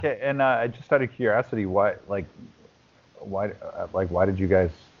Okay, and just out of curiosity, why did you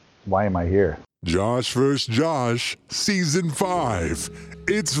guys? Why am I here? Josh vs. Josh, Season 5.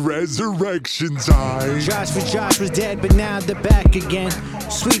 It's resurrection time. Josh for Josh was dead, but now they're back again.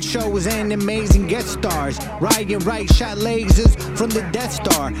 Sweet show was an amazing guest stars. Ryan Wright shot lasers from the Death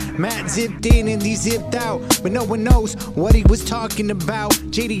Star. Matt zipped in and he zipped out, but no one knows what he was talking about.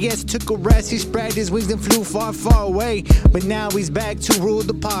 JDS took a rest, he spread his wings and flew far, far away. But now he's back to rule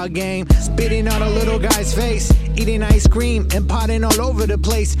the pod game. Spitting on a little guy's face, eating ice cream and potting all over the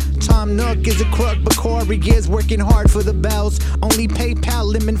place. Tom Nook is a crook, but Corey is working hard for the bells. Only PayPal,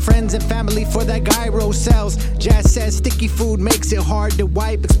 limit friends and family for that gyro sells. Jazz says sticky food makes it hard to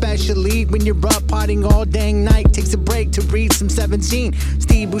wipe, especially when you're up potting all dang night. Takes a break to read some 17.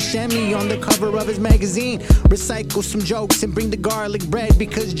 Steve Buscemi on the cover of his magazine. Recycle some jokes and bring the garlic bread,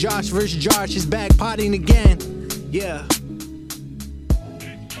 because Josh vs. Josh is back potting again. Yeah.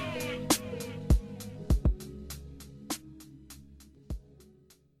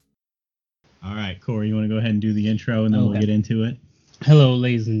 All right, Corey, you want to go ahead and do the intro, and then we'll get into it? Hello,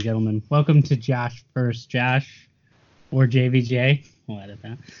 ladies and gentlemen. Welcome to Josh vs. Josh, or JVJ. We'll edit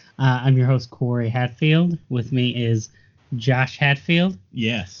that. I'm your host, Corey Hatfield. With me is Josh Hatfield.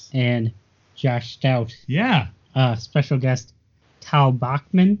 Yes. And Josh Stout. Yeah. Special guest, Tal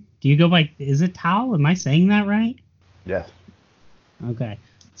Bachman. Do you go by, is it Tal? Am I saying that right? Yes. Okay.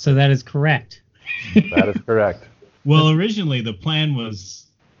 So that is correct. That is correct. Well, originally the plan was,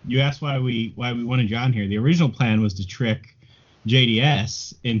 you asked why we wanted you on here. The original plan was to trick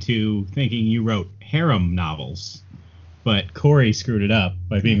JDS into thinking you wrote harem novels, but Corey screwed it up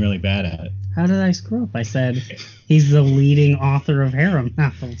by being really bad at it. How did I screw up? I said he's the leading author of harem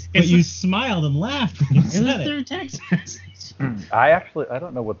novels. But you smiled and laughed when you It said was it. their text message. I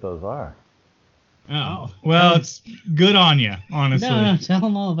don't know what those are. Oh, well, it's good on you, honestly. No, tell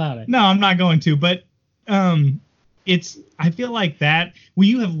them all about it. No, I'm not going to, but I feel like that, when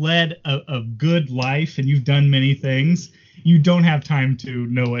you have led a good life and you've done many things, you don't have time to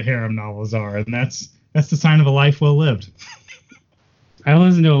know what harem novels are, and that's the sign of a life well lived. I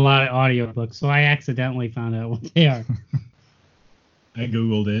listen to a lot of audiobooks, so I accidentally found out what they are. I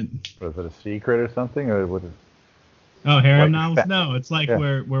Googled it. Was it a secret or something, or what? Oh, harem Like novels? No, it's like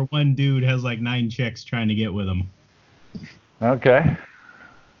where one dude has like 9 chicks trying to get with him. Okay.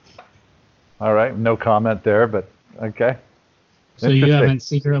 All right, no comment there, but okay. So you haven't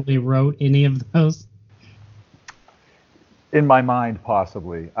secretly wrote any of those? In my mind,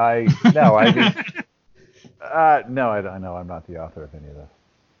 possibly. I know I'm not the author of any of this.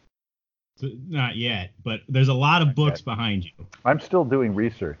 Not yet, but there's a lot of books behind you. I'm still doing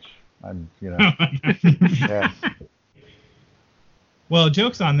research. Yeah. Well,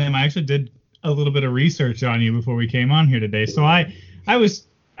 joke's on them. I actually did a little bit of research on you before we came on here today. So I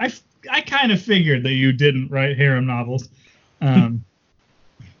kind of figured that you didn't write harem novels,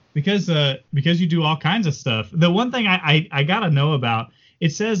 because you do all kinds of stuff. The one thing I gotta know about,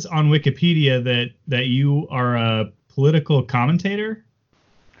 it says on Wikipedia that you are a political commentator.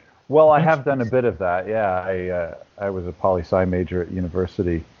 Well, I have done a bit of that. Yeah, I was a poli-sci major at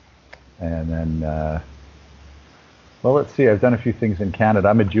university, and then well, let's see. I've done a few things in Canada.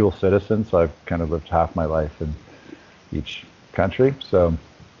 I'm a dual citizen, so I've kind of lived half my life in each country. So,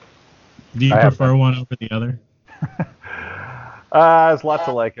 do you prefer one over the other? There's lots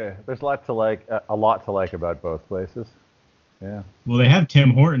to like. There's a lot to like about both places. Yeah. Well, they have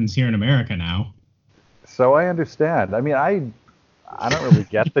Tim Hortons here in America now. So I understand. I mean, I don't really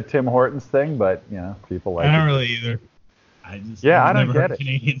get the Tim Hortons thing, but people like it. I don't really either. I don't get it.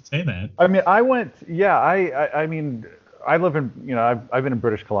 Canadians say that. I mean, I mean, I live in, I've been in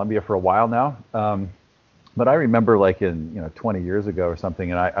British Columbia for a while now. But I remember like in, 20 years ago or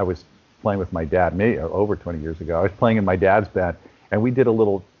something, and I was playing with my dad, maybe over 20 years ago. I was playing in my dad's band, and we did a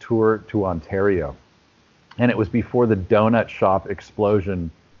little tour to Ontario. And it was before the donut shop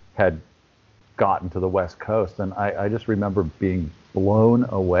explosion had gotten to the West Coast. And I just remember being blown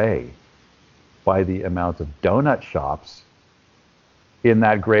away by the amount of donut shops in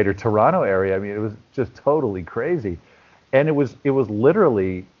that greater Toronto area. I mean, it was just totally crazy. And it was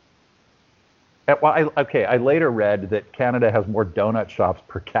literally, I later read that Canada has more donut shops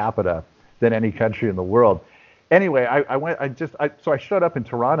per capita than any country in the world. Anyway, so I showed up in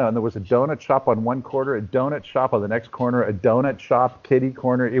Toronto, and there was a donut shop on one corner, a donut shop on the next corner, a donut shop, kitty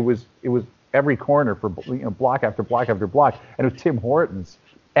corner. It was every corner for block after block after block, and it was Tim Hortons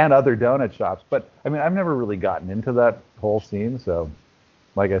and other donut shops. But I mean, I've never really gotten into that whole scene, so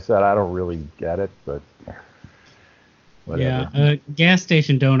like I said, I don't really get it, but whatever. Yeah, gas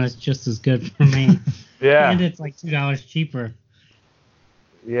station donuts just as good for me. Yeah. And it's like $2 cheaper.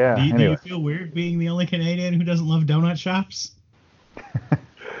 Yeah. Do you Anyway. feel weird being the only Canadian who doesn't love donut shops?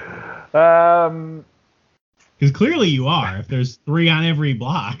 Um, Because clearly you are. If there's 3 on every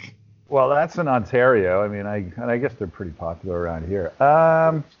block. well, that's in Ontario. I mean, I guess they're pretty popular around here.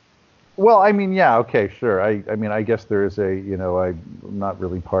 Well, I mean, yeah, okay, sure. I mean, I guess there is I'm not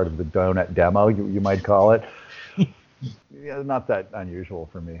really part of the donut demo, you might call it. Yeah, not that unusual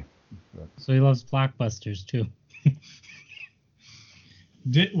for me. So he loves blockbusters too.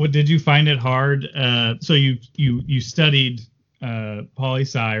 Did you find it hard? So you studied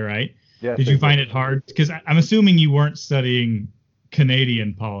poli-sci, right? Yes, Did I you find it hard? Because I'm assuming you weren't studying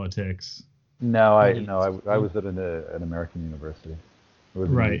Canadian politics. No, I was at an American university. It was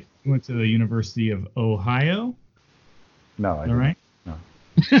Right. You went to the University of Ohio. No, I All didn't. right. No.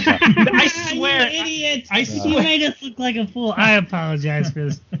 I swear. You idiot! I You made us look like a fool. I apologize for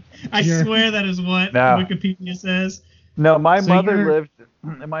this. I swear that is what No. Wikipedia says. No, my So mother you're- lived.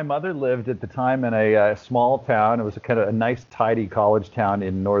 My mother lived at the time in a small town. It was a kind of a nice, tidy college town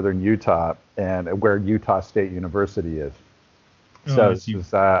in northern Utah, and where Utah State University is. Oh, So I this see.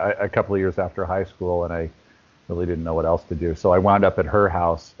 was a couple of years after high school, and I really didn't know what else to do. So I wound up at her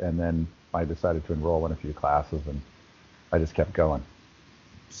house, and then I decided to enroll in a few classes, and I just kept going.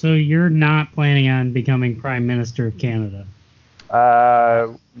 So you're not planning on becoming Prime Minister of Canada?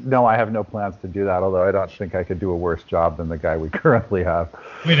 No, I have no plans to do that. Although I don't think I could do a worse job than the guy we currently have.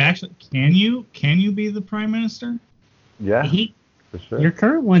 Wait, actually, can you be the prime minister? Yeah, He, for sure. your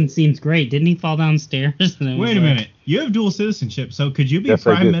current one seems great. Didn't he fall downstairs? And it was Wait a like- minute. You have dual citizenship, so could you be Yes,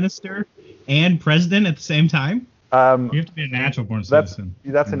 I prime do. minister and president at the same time? You have to be a natural born That's citizen.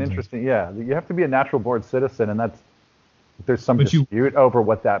 an interesting. Yeah, you have to be a natural born citizen, and there's some But you- dispute over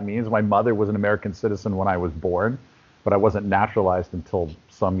what that means. My mother was an American citizen when I was born, but I wasn't naturalized until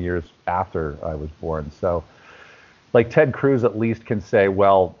some years after I was born. So, like Ted Cruz at least can say,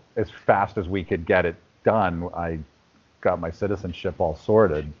 well, as fast as we could get it done, I got my citizenship all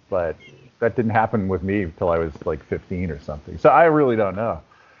sorted. But that didn't happen with me until I was like 15 or something. So I really don't know.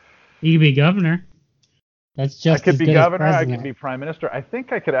 You could be governor. That's just I could as be good as governor. I president. could be prime minister. I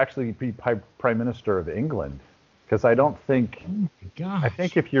think I could actually be prime minister of England, because I don't think. God. I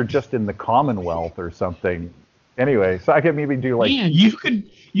think if you're just in the Commonwealth or something. Anyway, so I could maybe do like. Man, You could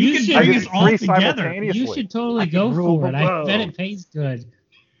should- bring I us could all three together. simultaneously. you should totally I could go rule for the it. I world. bet it pays good.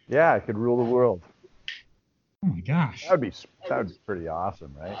 Yeah, I could rule the world. Oh my gosh. That would be pretty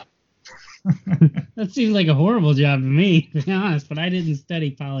awesome, right? That seems like a horrible job to me, to be honest. But I didn't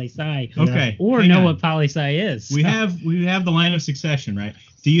study poli-sci. Okay, Or hang know on. what poli-sci is. We have the line of succession, right?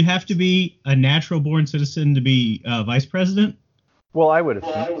 Do you have to be a natural born citizen to be vice president? Well, I would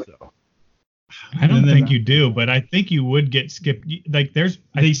assume so. I don't And then- think you do, but I think you would get skipped. Like there's,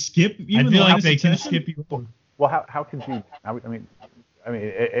 They skip you. I in the feel line like of they can succession? skip you. over. Well, how could you? I mean,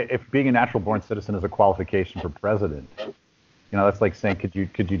 if being a natural born citizen is a qualification for president, that's like saying could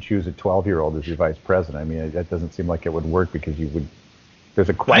you choose a 12-year-old as your vice president? I mean, that doesn't seem like it would work because you would. There's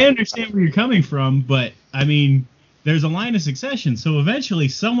a question. I understand where you're coming from, but I mean, there's a line of succession, so eventually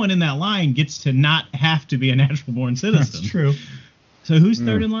someone in that line gets to not have to be a natural born citizen. That's true. So who's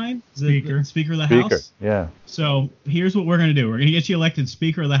third in line? Is it Speaker. the Speaker of the Speaker. House? Yeah. So here's what we're going to do. We're going to get you elected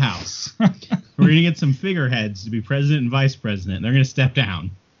Speaker of the House. We're going to get some figureheads to be president and vice president. They're going to step down.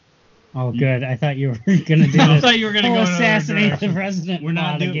 Oh, good. I thought you were going to do I this. thought you were gonna whole go another assassinate the direction. president. We're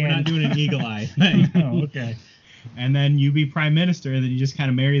not, plot we're not again. doing an eagle eye thing. Oh, okay. And then you be prime minister, and then you just kind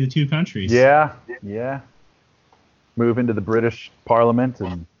of marry the two countries. Yeah. Move into the British Parliament,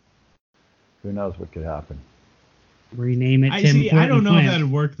 and who knows what could happen. Rename it I Tim see. I don't know if Hortons that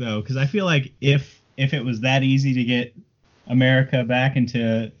would work though, because I feel like if it was that easy to get America back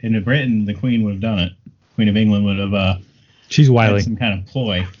into Britain, the Queen would have done it. Queen of England would have She's had wily. some kind of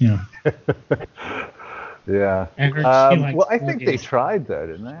ploy. Yeah. Yeah. I heard she likes Well, I think they mortgage. tried that,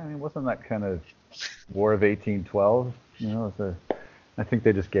 didn't they? I mean, wasn't that kind of War of 1812? I think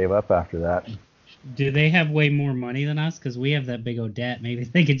they just gave up after that. Do they have way more money than us? Because we have that big old debt. Maybe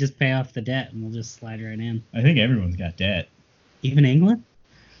they could just pay off the debt and we'll just slide right in. I think everyone's got debt. Even England?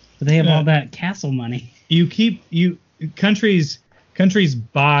 But they have Yeah. all that castle money. Countries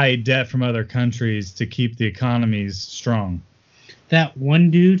buy debt from other countries to keep the economies strong. That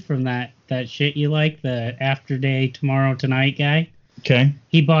one dude from that shit you like, the After Day Tomorrow Tonight guy, Okay.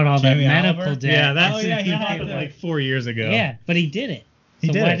 he bought all Jamie that medical Oliver? debt. Yeah, that's Oh, yeah, he that did happened that. like 4 years ago. Yeah, but he did it. He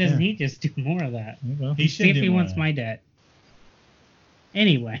So did why it, doesn't yeah. he just do more of that? Well. He See should if do he more wants of my debt.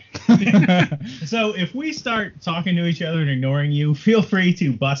 Anyway. So if we start talking to each other and ignoring you, feel free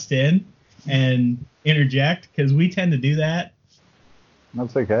to bust in and interject, because we tend to do that.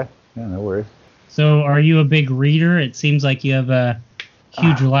 That's okay. Yeah, no worries. So are you a big reader? It seems like you have a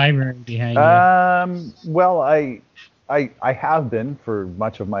huge library behind you. Well, I have been for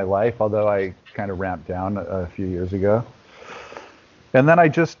much of my life, although I kind of ramped down a few years ago. And then I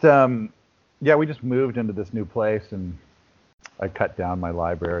just, we just moved into this new place, and I cut down my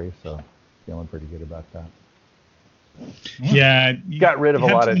library, so feeling pretty good about that. Yeah, you got rid of you a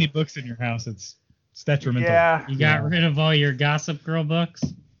have lot too of many books in your house. It's detrimental. Yeah, You got rid of all your Gossip Girl books?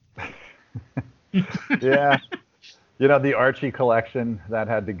 yeah. The Archie collection that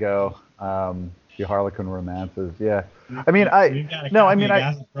had to go. The Harlequin romances. Yeah. I mean, We've got a copy of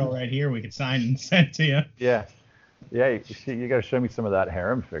Gossip Girl right here. We could sign and send to you. Yeah. Yeah. You got to show me some of that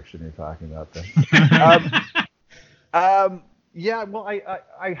harem fiction you're talking about there. Yeah. Well,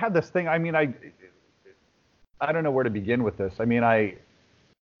 I had this thing. I mean, I don't know where to begin with this. I mean,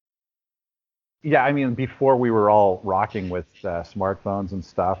 before we were all rocking with smartphones and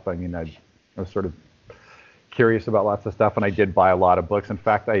stuff, I mean, I was sort of curious about lots of stuff, and I did buy a lot of books. In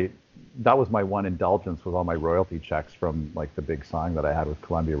fact, that was my one indulgence with all my royalty checks from like the big song that I had with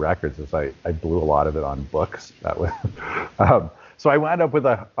Columbia Records, is I blew a lot of it on books. That was, so I wound up with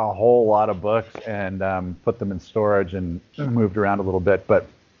a whole lot of books and put them in storage and moved around a little bit,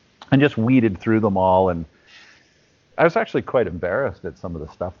 and just weeded through them all. And I was actually quite embarrassed at some of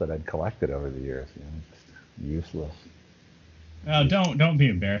the stuff that I'd collected over the years. Just useless. Oh, don't be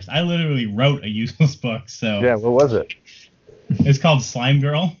embarrassed. I literally wrote a useless book. So Yeah, what was it? It's called Slime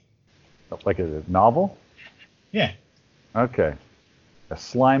Girl. Like a novel? Yeah. Okay. A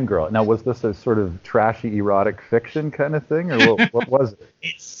Slime Girl. Now, was this a sort of trashy erotic fiction kind of thing, or what was it?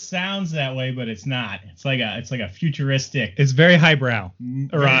 It sounds that way, but it's not. It's like a futuristic. It's very highbrow,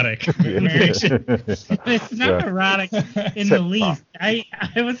 erotic. It's not erotic in the least. I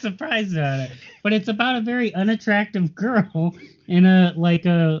was surprised about it, but it's about a very unattractive girl in a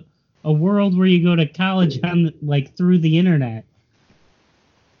world where you go to college on through the internet.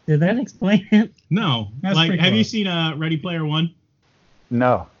 Did that explain it? No. That's have pretty you close. seen Ready Player One?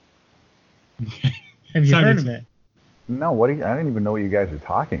 No. Have you heard of it? No, I don't even know what you guys are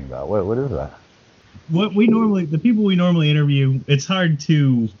talking about. What is that? The people we normally interview, it's hard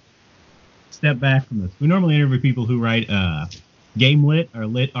to step back from this. We normally interview people who write game lit or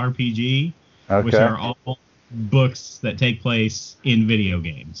lit RPG, which Okay. are all books that take place in video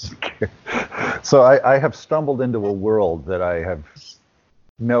games. So I have stumbled into a world that I have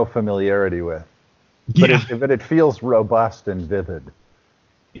no familiarity with, but Yeah, it feels robust and vivid.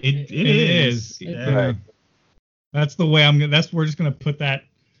 it is. Yeah. Right. That's the way we're just gonna put that.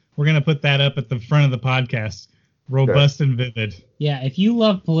 We're gonna put that up at the front of the podcast. Robust and vivid. Yeah, if you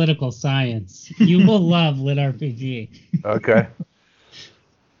love political science, you will love Lit RPG. Okay.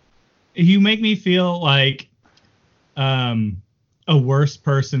 You make me feel like a worse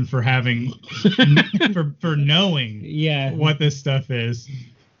person for having for knowing Yeah. what this stuff is.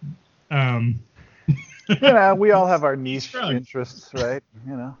 We all have our niche Shrug. interests, right?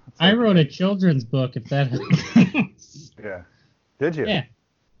 I wrote a children's book, if that helps. Yeah. Did you? Yeah.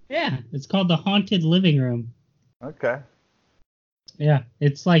 Yeah, it's called The Haunted Living Room. Okay. Yeah,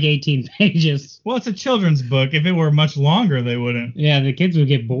 it's like 18 pages. Well, it's a children's book. If it were much longer, they wouldn't. Yeah, the kids would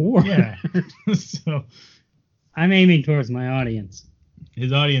get bored. Yeah. So, I'm aiming towards my audience.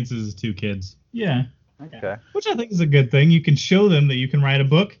 His audience is 2 kids. yeah. Okay. Which I think is a good thing. You can show them that you can write a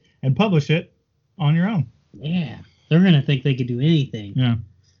book and publish it on your own. Yeah, they're going to think they could do anything. Yeah.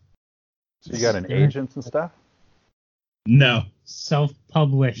 So you got an agent and stuff? No.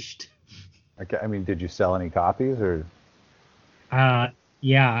 Self-published. Okay. I mean, did you sell any copies or?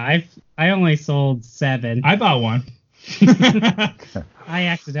 Yeah, I only sold 7. I bought one. I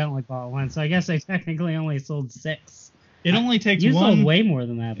accidentally bought one, so I guess I technically only sold 6. It only takes You one. sold way more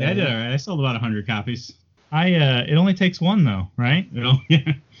than that. Yeah, I though. did all right. I sold about 100 copies. It only takes one though, right?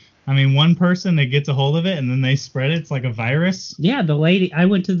 Yeah. I mean, one person that gets a hold of it and then they spread it. It's like a virus. Yeah, the lady. I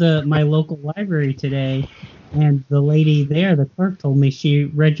went to my local library today, and the lady there, the clerk, told me she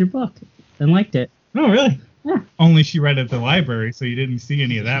read your book and liked it. Oh, really? Yeah. Only she read it at the library, so you didn't see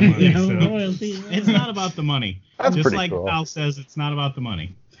any of that money. No so. royalty. It's not about the money. That's Just pretty like cool. Val says, it's not about the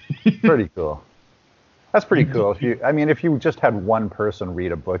money. Pretty cool. That's pretty cool. If you just had one person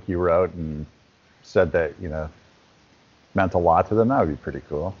read a book you wrote and said that, meant a lot to them, that would be pretty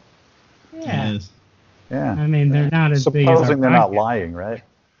cool. Yeah. It is. Yeah. I mean, they're not as big as our Supposing they're not podcast. lying, right?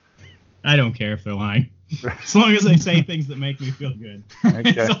 I don't care if they're lying. As long as they say things that make me feel good. Okay.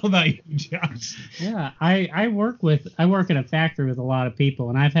 It's all about you, Josh. Yeah, I work in a factory with a lot of people,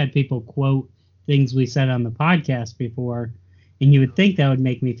 and I've had people quote things we said on the podcast before, and you would think that would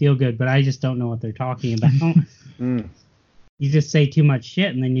make me feel good, but I just don't know what they're talking about. Mm. You just say too much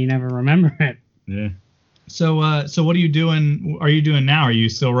shit, and then you never remember it. Yeah. So what are you doing? Are you doing now? Are you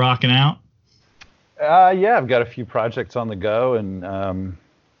still rocking out? Yeah, I've got a few projects on the go, and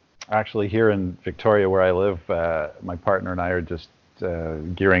actually here in Victoria where I live, my partner and I are just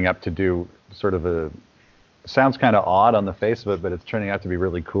gearing up to do sort of sounds kind of odd on the face of it, but it's turning out to be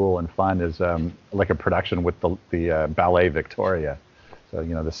really cool and fun, is like a production with the Ballet Victoria, so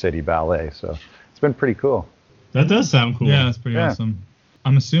the city ballet. So it's been pretty cool. That does sound cool. Yeah, that's pretty awesome.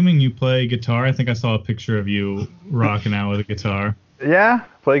 I'm assuming you play guitar. I think I saw a picture of you rocking out with a guitar. Yeah,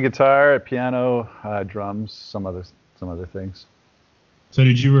 play guitar, piano, drums, some other things. So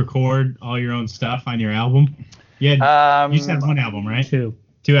did you record all your own stuff on your album? Yeah, you said one album, right? Two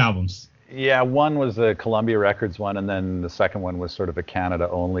albums. Yeah, one was a Columbia Records one, and then the second one was sort of a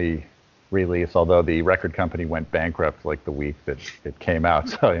Canada-only release, although the record company went bankrupt like the week that it came out,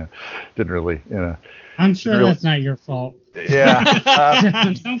 so didn't really, I'm sure that's not your fault.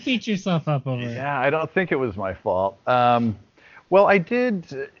 Yeah. Don't beat yourself up over it. Yeah, I don't think it was my fault. Well, I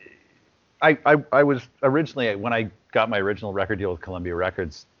did. I was originally, when I got my original record deal with Columbia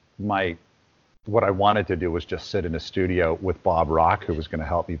Records, what I wanted to do was just sit in a studio with Bob Rock, who was going to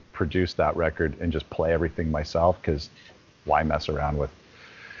help me produce that record, and just play everything myself, because why mess around with.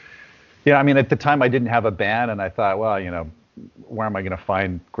 I mean, at the time I didn't have a band, and I thought, well, where am I going to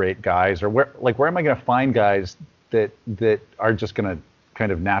find great guys, or where am I going to find guys that are just going to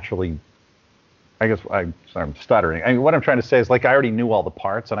kind of naturally, I guess I'm stuttering. I mean, what I'm trying to say is, like, I already knew all the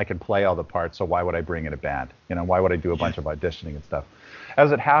parts and I could play all the parts, so why would I bring in a band? Why would I do a bunch of auditioning and stuff?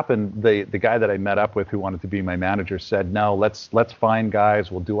 As it happened, the guy that I met up with, who wanted to be my manager, said, no, let's find guys.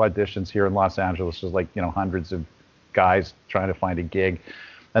 We'll do auditions here in Los Angeles. There's like, hundreds of guys trying to find a gig,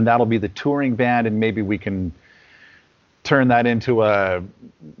 and that'll be the touring band, and maybe we can turn that into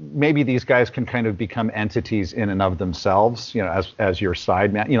maybe these guys can kind of become entities in and of themselves, as your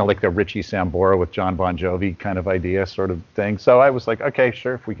side man, like the Richie Sambora with John Bon Jovi kind of idea sort of thing. So I was like, okay,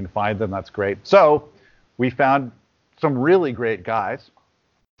 sure, if we can find them, that's great. So we found some really great guys.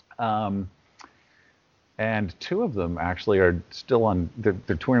 And two of them actually are still they're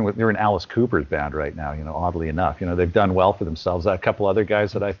touring they're in Alice Cooper's band right now, oddly enough. They've done well for themselves. A couple other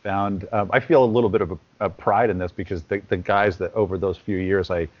guys that I found, I feel a little bit of a pride in this, because the guys that over those few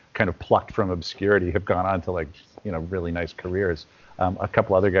years I kind of plucked from obscurity have gone on to really nice careers. A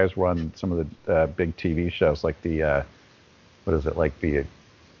couple other guys were on some of the big TV shows, like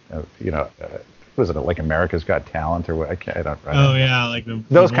was it like America's Got Talent or what? I don't. Oh yeah, like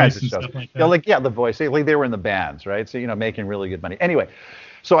those kinds of shows. Stuff like that. The Voice. They were in the bands, right? So making really good money. Anyway,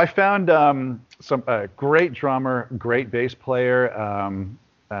 so I found some great drummer, great bass player,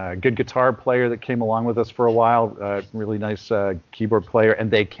 good guitar player that came along with us for a while. Really nice keyboard player,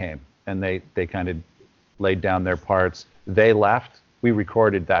 and they came and they kind of laid down their parts. They left. We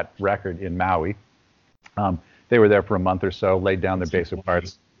recorded that record in Maui. They were there for a month or so, laid down their basic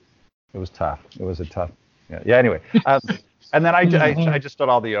parts. It was tough. It was a tough. Yeah. Anyway, and then I just did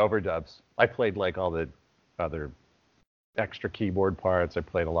all the overdubs. I played like all the other extra keyboard parts. I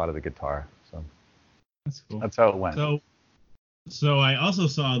played a lot of the guitar. So that's cool. That's how it went. So I also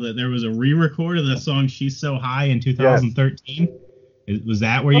saw that there was a re-record of the song "She's So High" in 2013. Yes. Was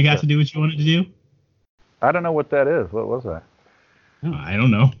that where you got to do what you wanted to do? I don't know what that is. What was that? I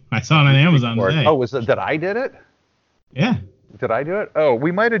don't know. I saw it on Amazon today. Oh, was it that I did it? Yeah. Did I do it? Oh, we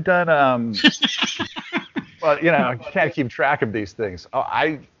might have done. Well, I can't keep track of these things. Oh,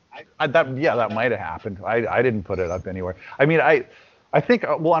 that might have happened. I didn't put it up anywhere. I mean, I think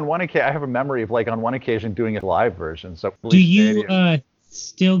on one occasion I have a memory of on one occasion doing a live version. So do you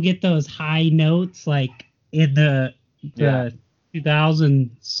still get those high notes like in the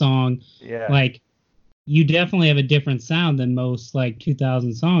 2000 song? Yeah. Like you definitely have a different sound than most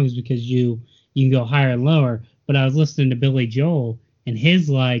 2000 songs, because you can go higher and lower. But I was listening to Billy Joel, and his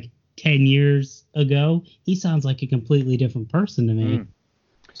 10 years ago, he sounds like a completely different person to me.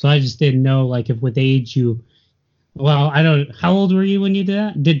 So I just didn't know if with age you. Well, I don't. How old were you when you did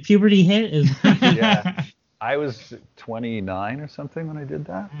that? Did puberty hit? Yeah, I was 29 or something when I did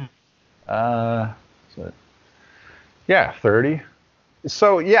that. 30.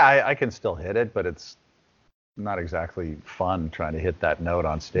 So yeah, I can still hit it, but it's not exactly fun trying to hit that note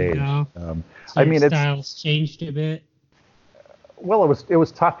on stage. No. I mean, styles changed a bit. Well, it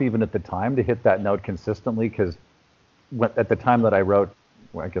was tough even at the time to hit that note consistently, because at the time that I wrote,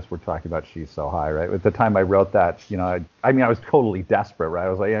 I guess we're talking about "She's So High," right? At the time I wrote that, I was totally desperate, right? I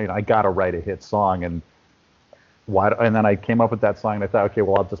was like, I got to write a hit song, and then I came up with that song, and I thought, okay,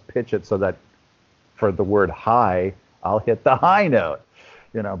 well, I'll just pitch it so that for the word high, I'll hit the high note,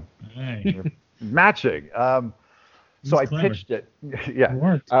 Hey. matching. So I clever. pitched it. Yeah. It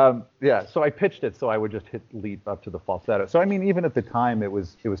worked. Yeah. So I pitched it so I would just hit leap up to the falsetto. So I mean, even at the time, it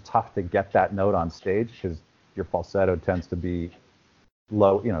was tough to get that note on stage because your falsetto tends to be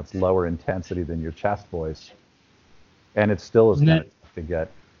low. You know, it's lower intensity than your chest voice, and it still is kind of tough to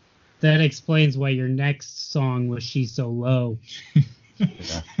get. That explains why your next song was "She's So Low."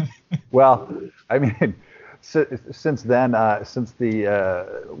 Yeah. Well, I mean, since then, since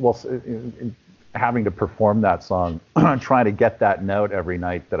the having to perform that song, trying to get that note every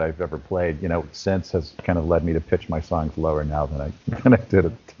night that I've ever played, you know, since has kind of led me to pitch my songs lower now than I did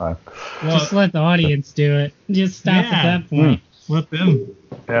at the time. Well, Just let the audience do it. Just stop at that point. Let them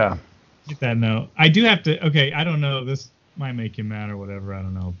Yeah. get that note. I do have to. Okay, I don't know. This might make you mad or whatever. I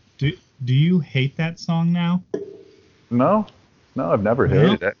don't know. Do you hate that song now? No, I've never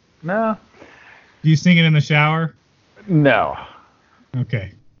hated it. No. Do you sing it in the shower? No.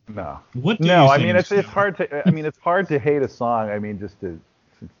 Okay. No. What do No, you I sing mean in it's the hard to. I mean it's hard to hate a song. I mean just to,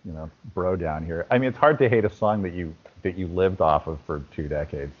 you know, bro down here. I mean it's hard to hate a song that you lived off of for 2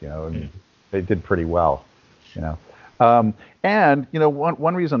 decades. You know, and they did pretty well. You know, and you know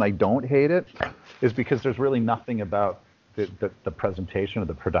one reason I don't hate it is because there's really nothing about the presentation or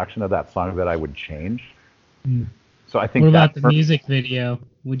the production of that song that I would change. So I think. What about the music video?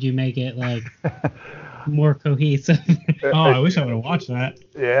 Would you make it like more cohesive? Oh, I wish I would have watched that.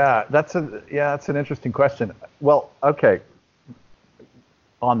 Yeah, that's an interesting question. Well, okay.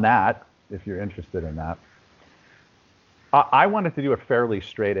 On that, if you're interested in that, I wanted to do a fairly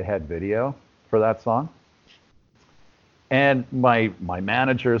straight ahead video for that song. And my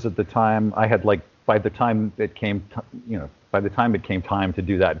managers at the time, I had like by the time it came time to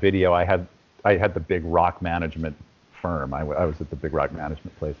do that video, I had the Big Rock management firm. I was at the Big Rock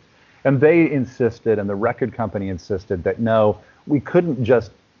management place. And they insisted, and the record company insisted that no, we couldn't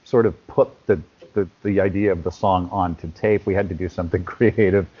just sort of put the idea of the song onto tape. We had to do something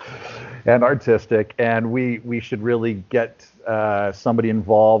creative and artistic, and we should really get somebody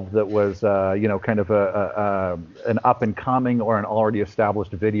involved that was kind of an up and coming or an already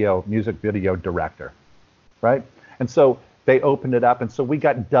established music video director, right? And so they opened it up, and so we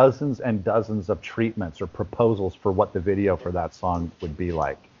got dozens and dozens of treatments or proposals for what the video for that song would be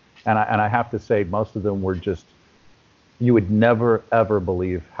like. And I have to say, most of them were just, you would never, ever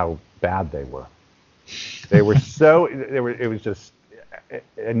believe how bad they were. It was just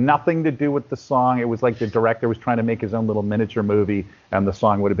nothing to do with the song. It was like the director was trying to make his own little miniature movie, and the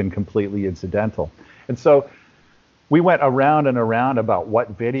song would have been completely incidental. And so we went around and around about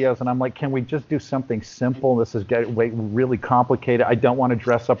what videos, and I'm like, can we just do something simple? This is getting really complicated. I don't want to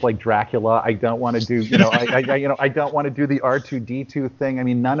dress up like Dracula. I don't want to do, I don't want to do the R2D2 thing. I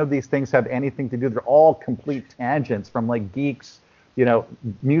mean, none of these things have anything to do. They're all complete tangents from like geeks,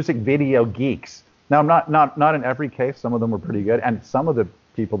 music video geeks. Now, not in every case. Some of them were pretty good, and some of the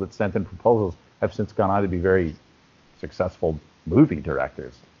people that sent in proposals have since gone on to be very successful movie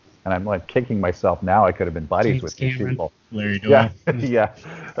directors. And I'm like kicking myself now. I could have been buddies with these people. Larry Doyle. Yeah.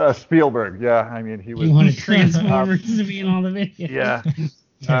 Spielberg. Yeah. I mean, he was. You wanted Transformers to be in all the videos.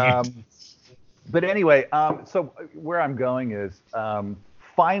 Yeah. But anyway, so where I'm going is,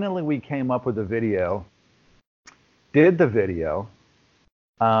 finally we came up with a video. Did the video.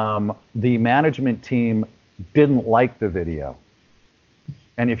 The management team didn't like the video.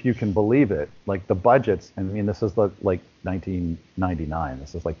 And if you can believe it, like the budgets, I mean, this is like 1999.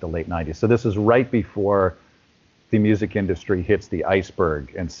 This is like the late 90s. So this is right before the music industry hits the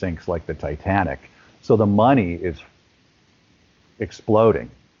iceberg and sinks like the Titanic. So the money is exploding.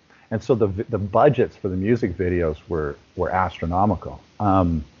 And so the budgets for the music videos were astronomical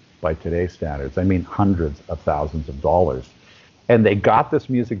by today's standards. I mean, hundreds of thousands of dollars. And they got this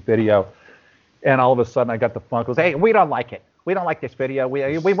music video, and all of a sudden I got the phone calls, hey, we don't like it. We don't like this video. We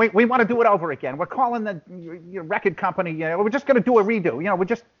want to do it over again. We're calling the record company. We're just going to do a redo.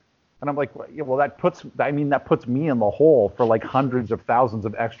 And I'm like, well, that puts me in the hole for like hundreds of thousands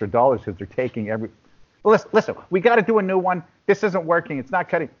of extra dollars because they're taking every. Well, listen, we got to do a new one. This isn't working. It's not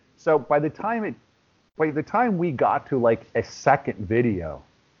cutting. So by the time we got to like a second video,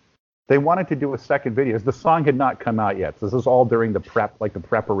 they wanted to do a second video. The song had not come out yet. So this is all during the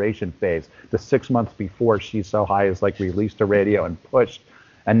preparation phase. The 6 months before She's So High is like released to radio and pushed.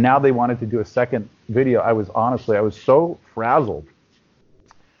 And now they wanted to do a second video. I was so frazzled.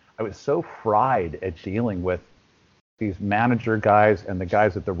 I was so fried at dealing with these manager guys and the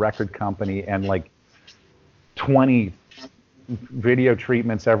guys at the record company and like 20 video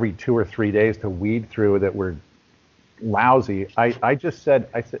treatments every 2 or 3 days to weed through that were lousy. I said,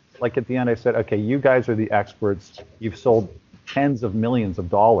 like at the end, I said, okay, you guys are the experts. You've sold tens of millions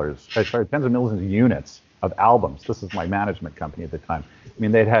of units of albums. This is my management company at the time. I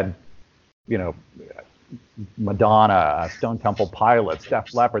mean, they'd had, you know, Madonna, Stone Temple Pilots,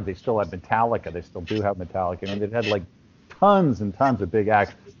 Def Leppard. They still had Metallica. They still do have Metallica. And they'd had like tons and tons of big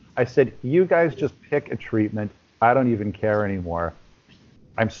acts. I said, you guys just pick a treatment. I don't even care anymore.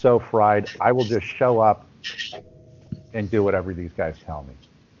 I'm so fried. I will just show up and do whatever these guys tell me.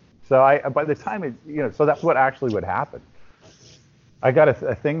 So by the time it, you know, so that's what actually would happen. I got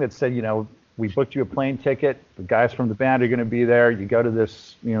a thing that said, you know, we booked you a plane ticket. The guys from the band are going to be there. You go to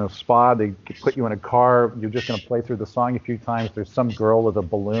this, you know, spa. They put you in a car. You're just going to play through the song a few times. There's some girl with a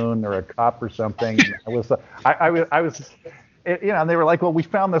balloon or a cup or something. I was, you know, and they were like, well, we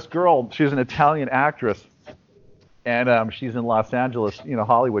found this girl. She's an Italian actress. And she's in Los Angeles, you know,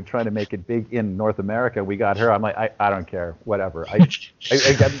 Hollywood, trying to make it big in North America. We got her. I'm like, I don't care, whatever. I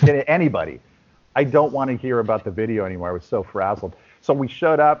get anybody. I don't want to hear about the video anymore. I was so frazzled. So we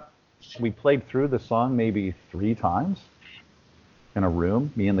showed up. We played through the song maybe 3 times in a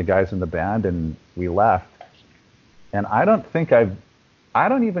room, me and the guys in the band, and we left. And I don't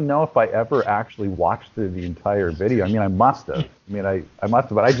even know if I ever actually watched the entire video. I mean, I must have. I must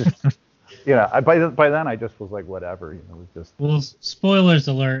have, but I just. You know, by then I just was like, whatever. You know, it was just. Well, spoilers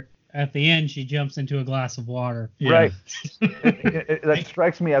alert. At the end, she jumps into a glass of water. Yeah. Right. That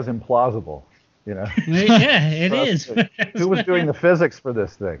strikes me as implausible. You know. Yeah, it is. Who was doing the physics for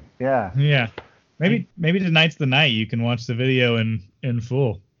this thing? Yeah. Yeah. Maybe tonight's the night you can watch the video in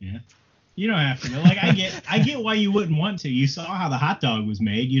full. Yeah. You don't have to. Like I get why you wouldn't want to. You saw how the hot dog was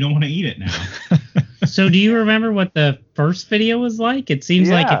made. You don't want to eat it now. So do you remember what the first video was like? It seems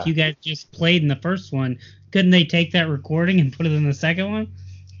like if you guys just played in the first one, couldn't they take that recording and put it in the second one?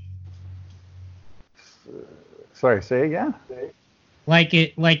 Sorry, say again? Like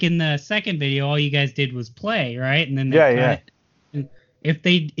in the second video, all you guys did was play, right? And then they cut it.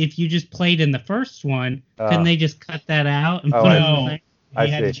 If you just played in the first one, couldn't they just cut that out and put it in the second? He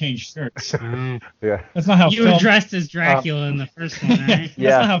had to change shirts. Yeah. That's not how you were dressed as Dracula in the first one, right? That's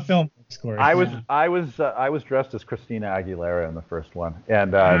not how film works, Corey. I was dressed as Christina Aguilera in the first one,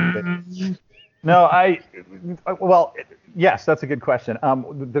 and yes, that's a good question.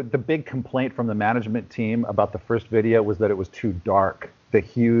 The big complaint from the management team about the first video was that it was too dark. The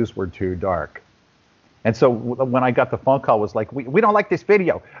hues were too dark. And so when I got the phone call, it was like, we don't like this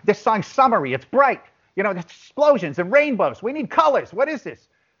video. This song's summery. It's bright. You know, there's explosions and rainbows. We need colors. What is this?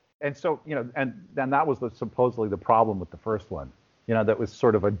 And so, you know, and then that was supposedly the problem with the first one. You know, that was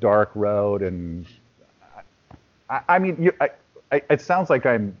sort of a dark road. And I mean, it sounds like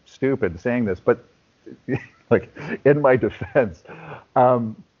I'm stupid saying this, but like in my defense,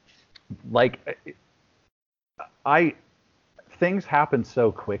 things happened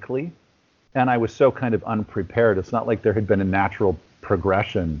so quickly and I was so kind of unprepared. It's not like there had been a natural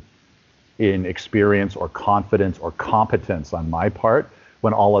progression in experience or confidence or competence on my part.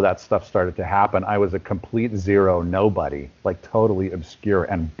 When all of that stuff started to happen, I was a complete zero, nobody, like totally obscure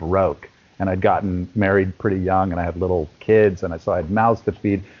and broke. And I'd gotten married pretty young and I had little kids and so I had mouths to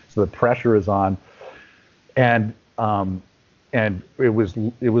feed. So the pressure is on. And it was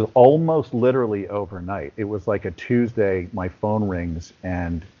almost literally overnight. It was like a Tuesday, my phone rings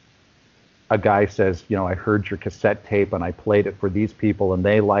and a guy says, you know, I heard your cassette tape and I played it for these people and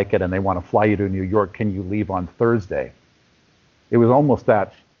they like it and they want to fly you to New York. Can you leave on Thursday? It was almost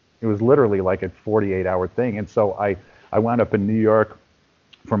that. It was literally like a 48-hour thing. And so I wound up in New York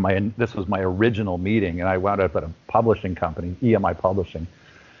for this was my original meeting, and I wound up at a publishing company, EMI Publishing,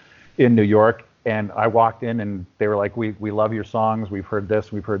 in New York. And I walked in and they were like, we love your songs. We've heard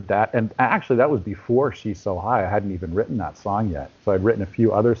this, we've heard that. And actually that was before She's So High. I hadn't even written that song yet. So I'd written a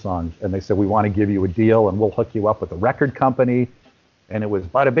few other songs and they said, we want to give you a deal and we'll hook you up with a record company. And it was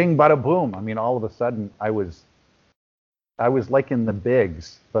bada bing, bada boom. I mean, all of a sudden I was like in the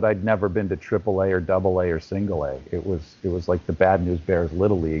bigs, but I'd never been to AAA or AA or single A. It was like the Bad News Bears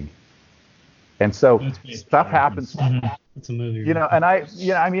Little League. And so stuff happens. It's a movie. You know, and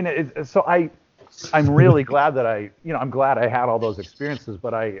I'm really glad that I'm glad I had all those experiences,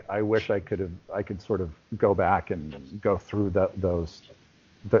 but I wish I could sort of go back and go through those,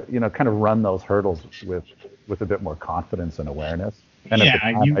 kind of run those hurdles with a bit more confidence and awareness. And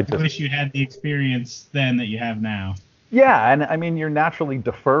I wish you had the experience then that you have now. Yeah, and I mean, you're naturally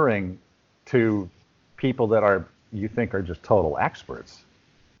deferring to people that you think are just total experts.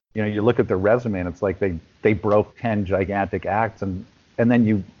 You know, you look at their resume and it's like they broke 10 gigantic acts and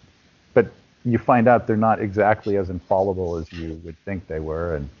then but you find out they're not exactly as infallible as you would think they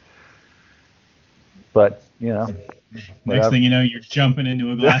were. But next thing you know, you're jumping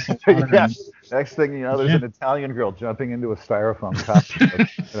into a glass of water. Yeah. Next thing you know, there's an Italian girl jumping into a styrofoam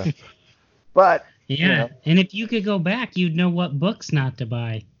cup. But Yeah, and if you could go back, you'd know what books not to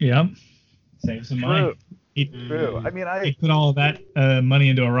buy. Yep. Save some money. True. I mean, He put all of that money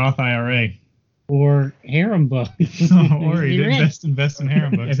into a Roth IRA. Or harem books. Or he'd invest in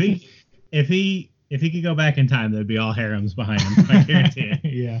harem books. If he could go back in time, there'd be all harems behind him. I guarantee it.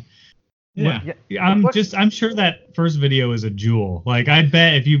 Yeah. Yeah. I'm sure that first video is a jewel. Like, I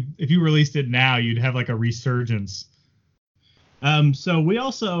bet if you released it now, you'd have like a resurgence. So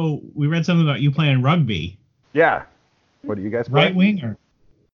we read something about you playing rugby. Yeah. What do you guys play? Right winger.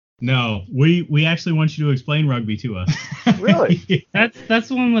 No, we actually want you to explain rugby to us. Really? That's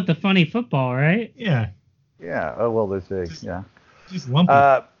the one with the funny football, right? Yeah. Yeah. Oh, well, yeah. Just lumpy.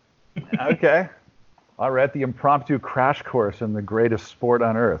 Okay. All right, the impromptu crash course in the greatest sport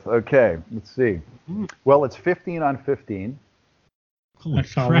on earth. Okay, let's see. Well, it's 15 on 15. Holy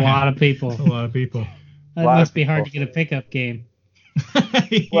That's crap. a lot of people. That's a lot of people. That must be hard to get a pickup game.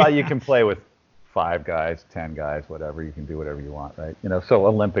 Well, you can play with 5 guys, 10 guys, whatever. You can do whatever you want, right? So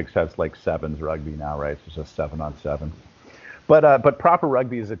Olympics has like sevens rugby now, right? It's just 7 on 7. But proper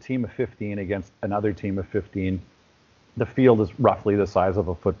rugby is a team of 15 against another team of 15. The field is roughly the size of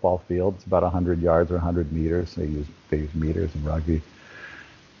a football field. It's about 100 yards or 100 meters. They use meters in rugby.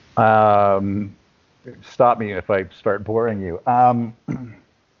 Stop me if I start boring you.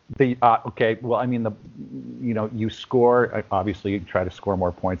 Okay. Well, I mean, you score. Obviously, you try to score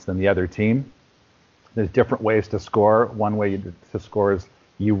more points than the other team. There's different ways to score. One way to score is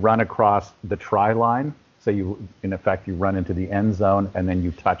you run across the try line. So in effect, you run into the end zone and then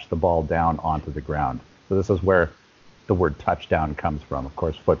you touch the ball down onto the ground. So this is where the word touchdown comes from. Of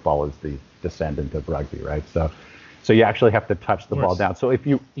course, football is the descendant of rugby, right? So you actually have to touch the ball down. So if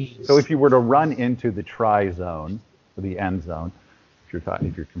you were to run into the try zone, or the end zone,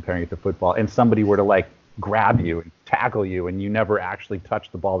 if you're comparing it to football, and somebody were to like grab you and tackle you, and you never actually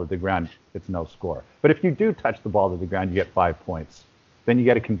touch the ball to the ground, it's no score. But if you do touch the ball to the ground, you get 5 points. Then you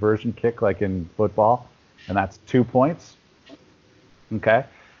get a conversion kick like in football, and that's 2 points. Okay.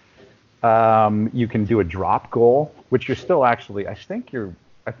 You can do a drop goal, which you're still actually, I think you're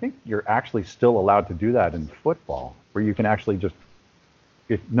actually still allowed to do that in football, where you can actually just,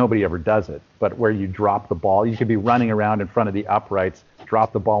 if nobody ever does it, but where you drop the ball, you could be running around in front of the uprights,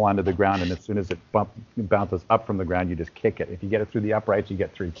 drop the ball onto the ground, and as soon as it bounces up from the ground, you just kick it. If you get it through the uprights, you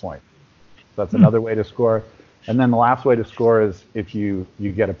get 3 points. So that's another way to score. And then the last way to score is if you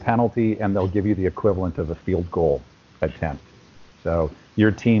get a penalty, and they'll give you the equivalent of a field goal attempt. So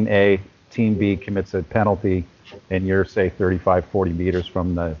your team A, team B commits a penalty, and you're, say, 35, 40 meters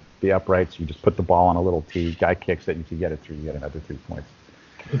from the uprights. You just put the ball on a little tee, guy kicks it, and if you get it through, you get another 3 points.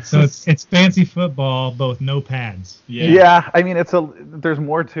 So it's fancy football, but with no pads. Yeah. I mean, there's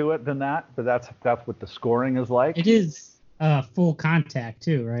more to it than that, but that's what the scoring is like. It is full contact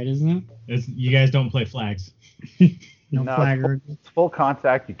too, right? Isn't it? You guys don't play flags. No flag. It's full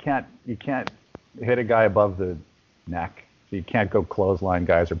contact. You can't hit a guy above the neck. So you can't go clothesline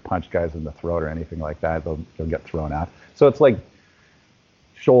guys or punch guys in the throat or anything like that. They'll get thrown out. So it's like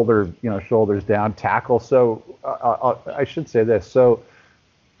shoulders down, tackle. So I should say this. So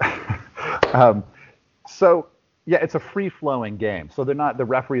yeah, it's a free-flowing game. So the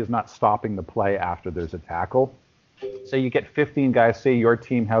referee is not stopping the play after there's a tackle. So you get 15 guys. Say your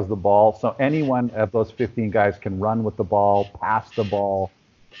team has the ball. So any one of those 15 guys can run with the ball, pass the ball,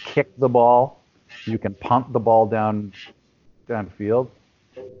 kick the ball. You can punt the ball downfield.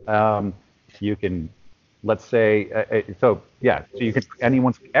 You can, let's say, so you can,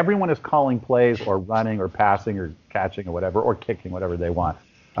 everyone is calling plays or running or passing or catching or whatever, or kicking, whatever they want.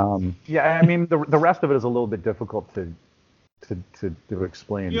 I mean, the rest of it is a little bit difficult to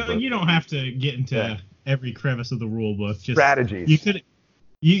explain. You don't have to get into every crevice of the rule book. Just strategies.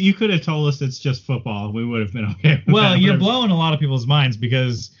 You could have told us it's just football. We would have been okay. Well, you're blowing a lot of people's minds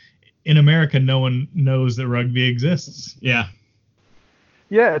because in America, no one knows that rugby exists. Yeah.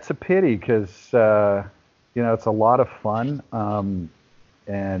 Yeah, it's a pity because it's a lot of fun,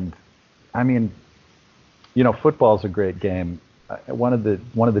 and I mean, football is a great game. One of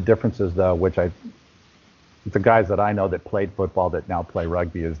the differences, though, which the guys that I know that played football that now play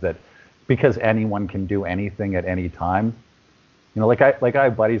rugby, is that because anyone can do anything at any time. Like I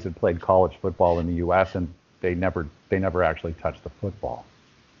have buddies that played college football in the U.S. and they never actually touched the football.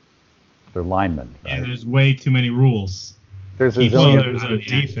 They're linemen. Right? Yeah, there's way too many rules. There's a zillion. There's a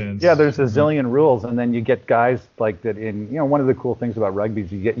defense. Yeah, there's a zillion rules, and then you get guys like that. One of the cool things about rugby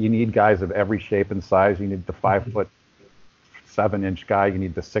is you need guys of every shape and size. You need the 5'7" guy. You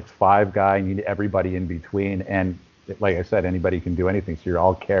need the 6'5" guy. You need everybody in between. And like I said, anybody can do anything. So you're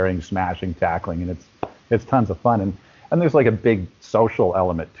all carrying, smashing, tackling, and it's tons of fun. And there's like a big social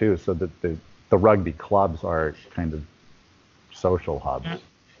element too. So that the rugby clubs are kind of social hubs.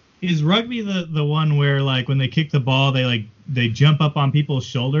 Is rugby the one where like when they kick the ball they jump up on people's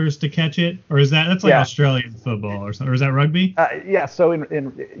shoulders to catch it, or is that's like Australian football or something, or is that rugby? Yeah. So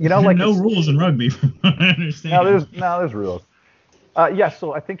in like no rules in rugby, from what I understand. There's rules.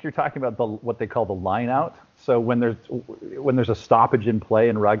 So I think you're talking about what they call the line out. So when there's a stoppage in play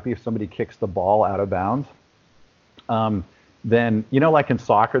in rugby, if somebody kicks the ball out of bounds, then like in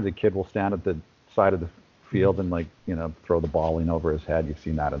soccer, the kid will stand at the side of the field and throw the ball in over his head. You've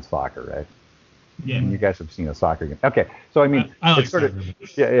seen that in soccer, right? Yeah. You guys have seen a soccer game. Okay, so I mean, I like it's sort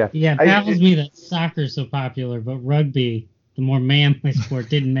soccer. Yeah, it baffles me that soccer's so popular, but rugby, the more manly sport,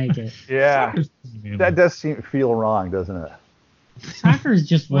 didn't make it. Yeah, that does feel wrong, doesn't it? Soccer is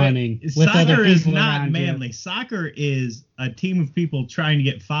just running. With other Soccer is people not around you. manly. Soccer is a team of people trying to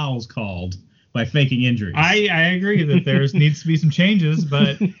get fouls called by faking injuries. I agree that there needs to be some changes,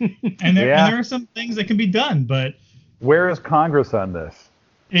 but and there are some things that can be done, but where is Congress on this?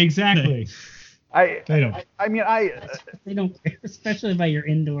 Exactly. They don't. They don't care, especially about your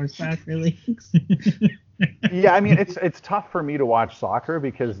indoor soccer leagues. Yeah, I mean, it's tough for me to watch soccer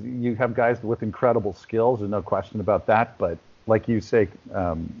because you have guys with incredible skills. There's no question about that. But like you say,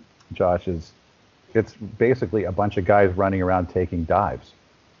 Josh, it's basically a bunch of guys running around taking dives.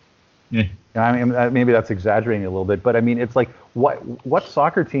 Yeah. I mean, maybe that's exaggerating a little bit, but I mean, it's like what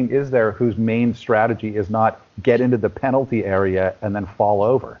soccer team is there whose main strategy is not get into the penalty area and then fall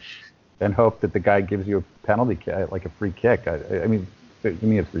over and hope that the guy gives you a penalty kick, like a free kick? I mean, to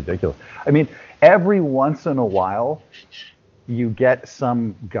me, it's ridiculous. I mean, every once in a while, you get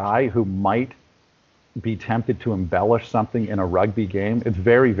some guy who might be tempted to embellish something in a rugby game. It's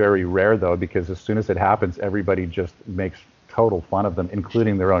very, very rare, though, because as soon as it happens, everybody just makes total fun of them,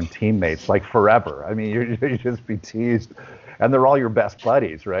 including their own teammates, like forever. I mean, you just be teased, and they're all your best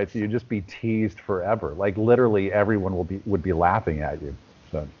buddies, right? So you just be teased forever. Like literally, everyone would be laughing at you.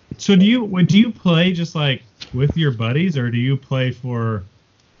 So do you play just like with your buddies, or do you play for?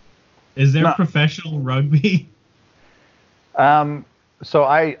 Is there professional rugby? So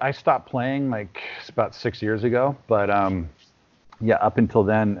I stopped playing like about 6 years ago, but up until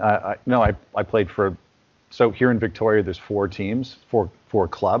then, I played for. So here in Victoria, there's 4 teams, four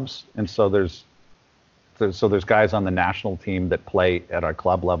clubs, and so there's guys on the national team that play at our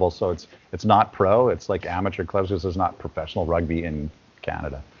club level. So it's not pro, it's like amateur clubs. Because there's not professional rugby in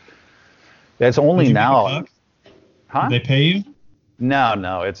Canada. It's only now. Huh? Do they pay you?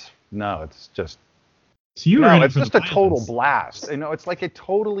 No, it's just. So you were in it it's for just the a total violence. blast. It's like a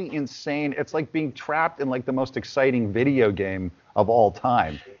totally insane. It's like being trapped in like the most exciting video game of all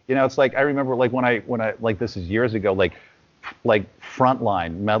time. It's like I remember like when I like this is years ago, like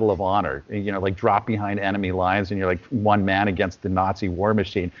Frontline, Medal of Honor, like drop behind enemy lines and you're like one man against the Nazi war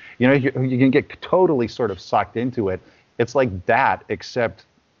machine. You can get totally sort of sucked into it. It's like that, except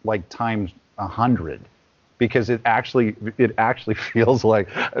like times 100. Because it actually feels like,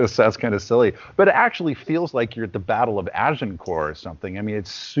 it sounds kind of silly, but it actually feels like you're at the Battle of Agincourt or something. I mean,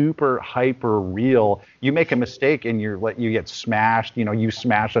 it's super hyper real. You make a mistake and you get smashed. You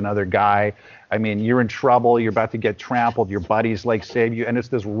smash another guy. I mean, you're in trouble. You're about to get trampled. Your buddies like save you, and it's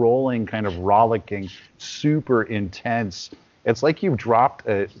this rolling kind of rollicking, super intense. It's like you've dropped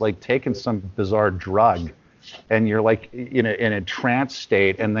taken some bizarre drug. And you're like in a trance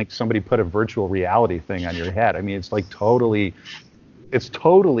state, and like somebody put a virtual reality thing on your head. I mean, it's totally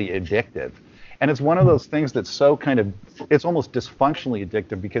addictive. And it's one of those things that's so it's almost dysfunctionally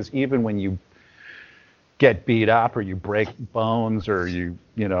addictive, because even when you get beat up or you break bones or you're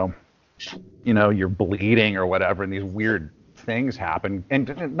bleeding or whatever, and these weird things happen,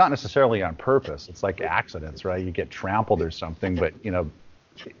 and not necessarily on purpose. It's like accidents, right? You get trampled or something, but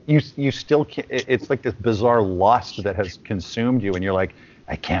you still can't. It's like this bizarre lust that has consumed you, and you're like,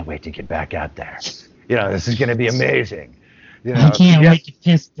 I can't wait to get back out there. This is going to be amazing. I can't wait to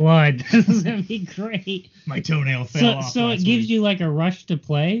piss blood. This is going to be great. My toenail fell off. So it gives you like a rush to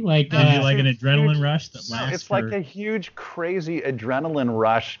play, like an adrenaline rush that lasts. It's like a huge, crazy adrenaline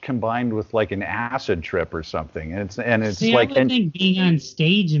rush combined with like an acid trip or something. And it's See, like. I would think being on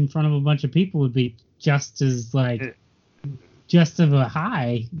stage in front of a bunch of people would be just as just of a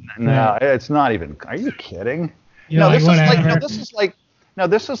high. No, it's not even. Are you kidding? This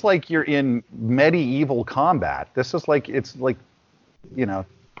is like you're in medieval combat. This is like When you're on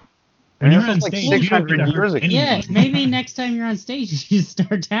like stage, 600 years ago. Yeah, maybe next time you're on stage, you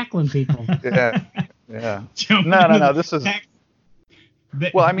start tackling people. Yeah. No. This is.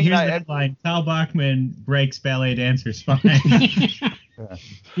 Well, I mean, here's the headline: Tal Bachman breaks ballet dancer's spine.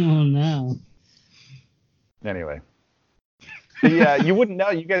 Oh no. Anyway. You wouldn't know.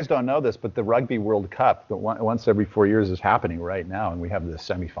 You guys don't know this, but the Rugby World Cup, once every 4 years, is happening right now, and we have the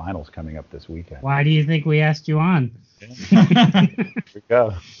semifinals coming up this weekend. Why do you think we asked you on? There we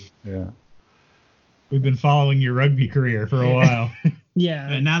go. Yeah. We've been following your rugby career for a while. Yeah.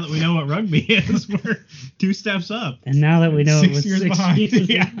 And now that we know what rugby is, we're 2 steps up. And now that we know 6 it was years 6 behind. years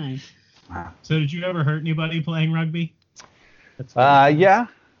Yeah. behind. So did you ever hurt anybody playing rugby? Yeah.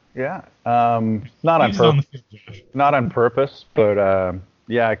 Not on He's on the purpose. field, Josh. Not on purpose, but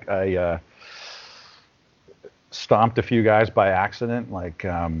yeah, I stomped a few guys by accident. Like,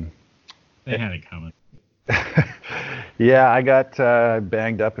 They had it coming. yeah, I got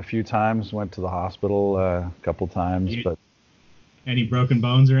banged up a few times. Went to the hospital a couple times, but Any broken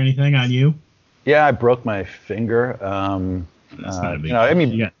bones or anything on you? yeah, I broke my finger. That's not a big I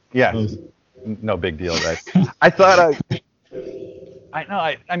mean, deal. yeah, Those- no big deal, right? I thought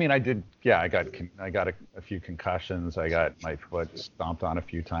I mean, I did. Yeah, I got a few concussions. I got my foot stomped on a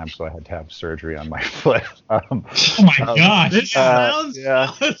few times, so I had to have surgery on my foot. Oh my gosh. This sounds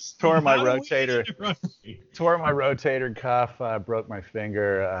yeah. Tore my How do we get rotator. into rugby? Tore my rotator cuff. Broke my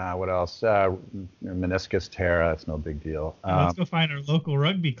finger. What else? Meniscus tear. It's no big deal. Let's go find our local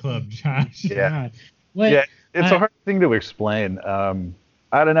rugby club, Josh. Yeah. God. What, Yeah, it's a hard thing to explain.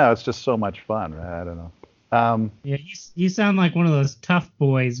 I don't know. It's just so much fun. I don't know. Yeah, you sound like one of those tough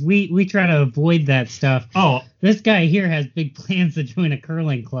boys. We try to avoid that stuff. Oh, This guy here has big plans to join a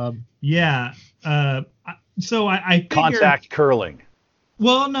curling club. yeah. So I figure, Contact curling.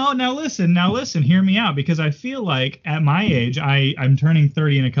 Well, no, now listen, hear me out, because I feel like at my age, I'm turning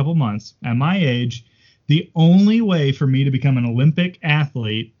 30 in a couple months. At my age, the only way for me to become an Olympic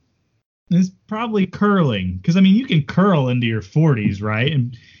athlete is probably curling. Because, I mean, you can curl into your 40s, right?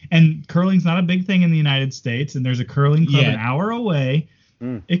 And curling's not a big thing in the United States, and there's a curling club Yeah. an hour away.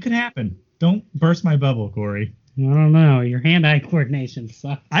 It could happen. Don't burst my bubble, Corey. I don't know. Your hand-eye coordination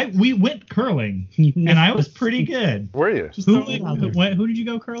sucks. We went curling, You and I was missed pretty good. Were you? Just Who, throwing it out there. who did you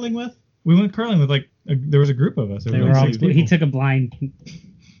go curling with? We went curling with there was a group of us. There They was were like all, 6 people. he took a blind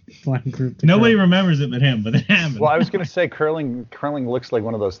group. To Nobody curl. remembers it but him, but it happened. Well, I was going to say curling looks like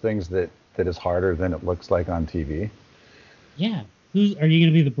one of those things that is harder than it looks like on TV. Yeah. Are you going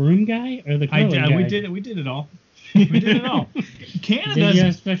to be the broom guy or the curling guy? We did it all. We did it all. Canada's, Did you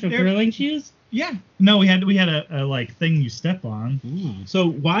have special they're- curling shoes? Yeah. No, we had a like thing you step on. So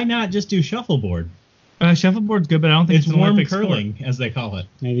why not just do shuffleboard? Shuffleboard's good, but I don't think It's it's, an warm Olympic curling, sport. as they call it.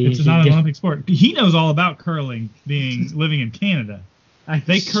 Maybe you It's should not an get- Olympic sport. He knows all about curling, living in Canada.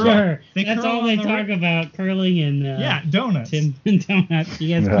 They curl- Sure. they That's curl all on they the talk about, curling and Yeah, donuts. Tim donuts.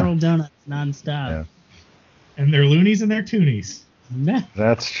 You guys Yeah. curl donuts nonstop. Yeah. And they're loonies and they're toonies. Yeah.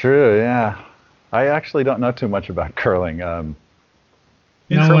 That's true. Yeah, I actually don't know too much about curling. No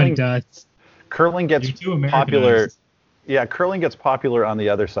curling- one does. Curling gets You're too popular. Americanized. Yeah, curling gets popular on the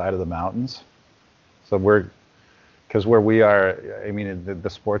other side of the mountains. So because where we are, I mean, the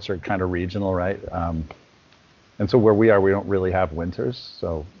sports are kind of regional, right? And so where we are, we don't really have winters.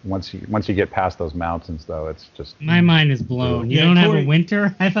 So once you get past those mountains, though, it's just My mind is blown. You Yeah, don't have Corey- a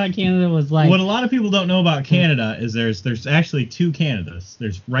winter? I thought Canada was like. What a lot of people don't know about Canada is there's actually 2 Canadas.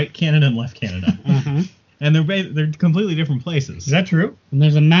 There's right Canada and left Canada, Uh-huh. and they're completely different places. Is that true? And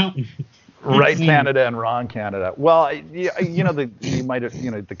there's a mountain. right Mm. Canada and wrong Canada. Well, you know, you might have,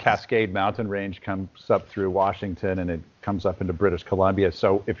 the Cascade Mountain Range comes up through Washington and it comes up into British Columbia.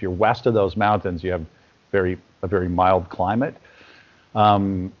 So if you're west of those mountains, you have a very mild climate.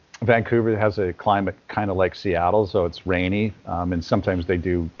 Vancouver has a climate kind of like Seattle, so it's rainy, and sometimes they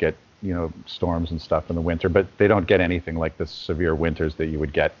do get storms and stuff in the winter, but they don't get anything like the severe winters that you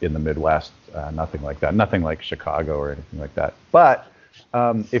would get in the Midwest. Nothing like that. Nothing like Chicago or anything like that. But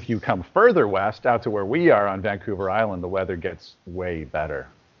if you come further west, out to where we are on Vancouver Island, the weather gets way better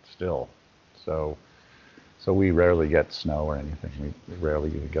still. So we rarely get snow or anything. We rarely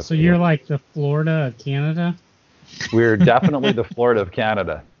even get. So you're like the Florida of Canada? We're definitely the Florida of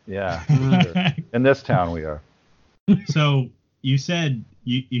Canada. Yeah. Sure. In this town we are. So you said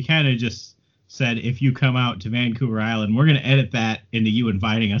you kind of just said if you come out to Vancouver Island, we're gonna edit that into you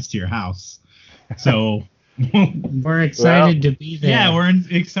inviting us to your house. So We're excited to be there. Yeah, we're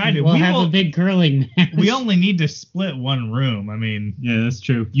excited. We'll have a big curling match. We only need to split one room. I mean, yeah, that's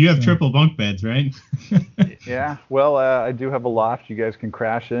true. You have triple bunk beds, right? Yeah. Well, I do have a loft you guys can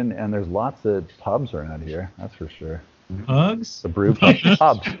crash in, and there's lots of pubs around here. That's for sure. hugs. The brew pub.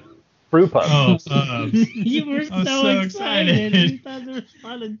 Pubs. Brew pubs. Oh, You were I'm so, so excited. excited. You thought there was a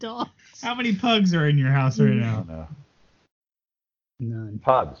lot of dogs. how many pugs are in your house right now? No. None.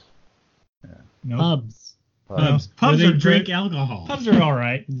 Pubs. No. Pubs. Pubs Where are they drink good. alcohol. Pubs are all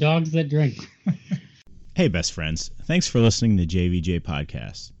right. Dogs that drink. Hey, best friends. Thanks for listening to JVJ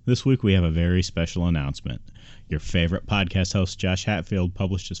Podcast. This week we have a very special announcement. Your favorite podcast host, Josh Hatfield,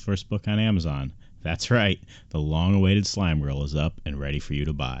 published his first book on Amazon. That's right. The long-awaited Slime Girl is up and ready for you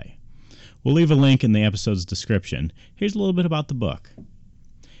to buy. We'll leave a link in the episode's description. Here's a little bit about the book.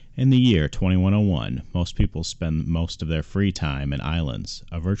 In the year 2101, most people spend most of their free time in Islands,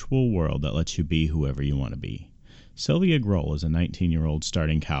 a virtual world that lets you be whoever you want to be. Sylvia Grohl is a 19-year-old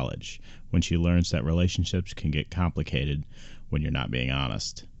starting college when she learns that relationships can get complicated when you're not being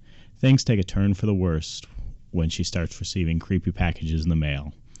honest. Things take a turn for the worst when she starts receiving creepy packages in the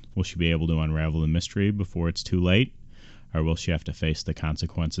mail. Will she be able to unravel the mystery before it's too late? Or will she have to face the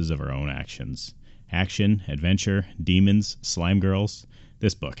consequences of her own actions? Action, adventure, demons, slime girls.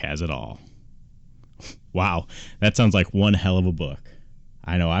 This book has it all. Wow, that sounds like one hell of a book.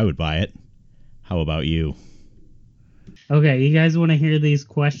 I know I would buy it. How about you? Okay, you guys want to hear these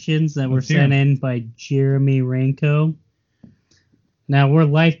questions that were sent in by Jeremy Ranko? Now, we're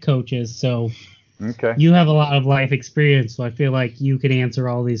life coaches, so Okay. you have a lot of life experience, so I feel like you could answer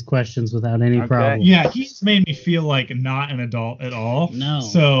all these questions without any problem. Yeah, he's made me feel like not an adult at all. No.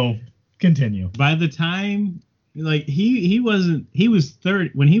 So continue. By the time, like, he was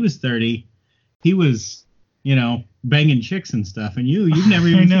 30, when he was 30, he was, banging chicks and stuff, and you've never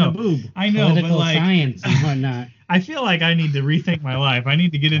even seen a boob. I know, Political but like, science and whatnot. I feel like I need to rethink my life. I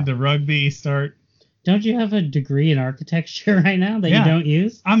need to get into rugby, start. Don't you have a degree in architecture right now that you don't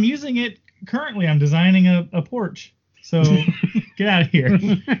use? I'm using it currently. I'm designing a porch. So get out of here.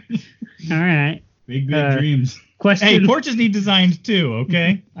 All right. Big dreams. Question. Hey, porches need designed too,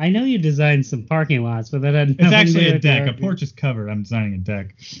 okay? I know you designed some parking lots, but that had It's nothing actually to do a with deck. your- A porch is covered. I'm designing a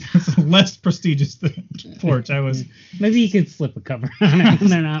deck. It's less prestigious than a porch. Maybe you could slip a cover on it when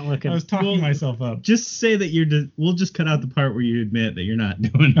they're not looking. I was talking myself up. Just say that we'll just cut out the part where you admit that you're not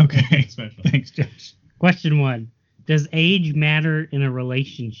doing Okay. special. Thanks, Josh. Question 1. Does age matter in a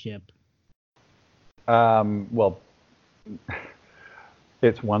relationship? Well,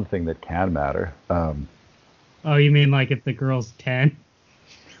 it's one thing that can matter. Oh, you mean like if the girl's 10?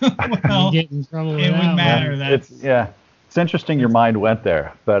 Well, You get in trouble with it that would one. matter. It's interesting your mind went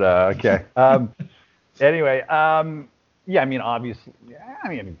there, but okay. Anyway, yeah, I mean, obviously,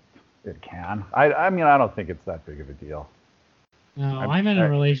 it can. I mean, I don't think it's that big of a deal. No, I'm in a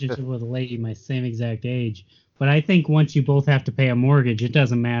relationship with a lady my same exact age, but I think once you both have to pay a mortgage, it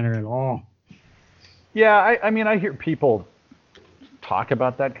doesn't matter at all. Yeah, I mean, I hear people talk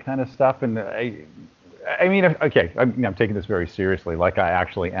about that kind of stuff, and I mean, okay, I'm taking this very seriously, like I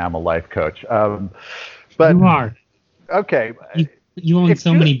actually am a life coach. But You are. Okay. You own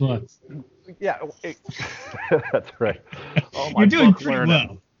so many books. Yeah, that's right. Oh, You're doing pretty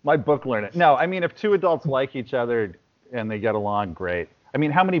well. My book learning. No, I mean, if two adults like each other and they get along, great. I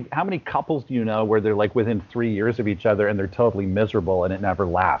mean, how many couples do you know where they're like within 3 years of each other and they're totally miserable and it never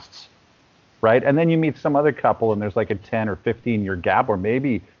lasts, right? And then you meet some other couple and there's like a 10 or 15 year gap, or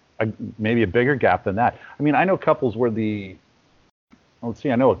maybe a bigger gap than that. I mean, I know couples where I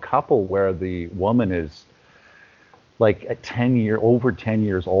know a couple where the woman is like over 10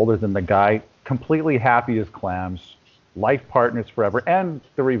 years older than the guy, completely happy as clams, life partners forever, and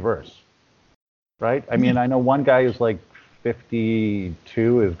the reverse, right? I mean, I know one guy is like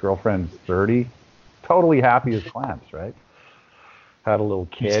 52, his girlfriend's 30, totally happy as clams, right? Had a little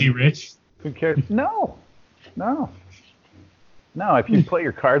kid. Is he rich? Who cares? No. If you play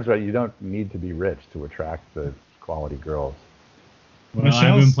your cards right, you don't need to be rich to attract the quality girls. Well,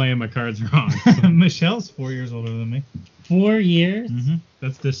 I've been playing my cards wrong. So. Michelle's 4 years older than me. 4 years? Mm-hmm.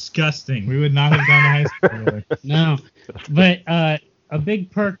 That's disgusting. We would not have gone to high school together. No. But a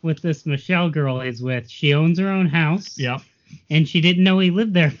big perk with this Michelle girl is she owns her own house. Yep. And she didn't know he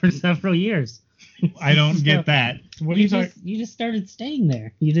lived there for several years. I don't get that. What are you talking? You just started staying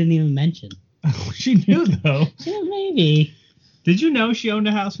there. You didn't even mention. Oh, she knew though. Yeah, maybe. Did you know she owned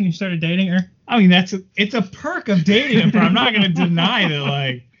a house when you started dating her? I mean, it's a perk of dating her. I'm not going to deny that,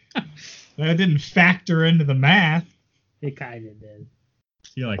 like, that didn't factor into the math. It kind of did.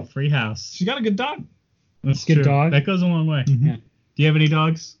 You're like, free house. She got a good dog. That's Good true. dog. That goes a long way. Mm-hmm. Yeah. Do you have any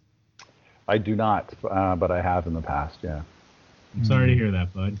dogs? I do not, but I have in the past, yeah. I'm sorry to hear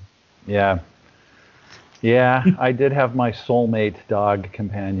that, bud. Yeah, I did have my soulmate dog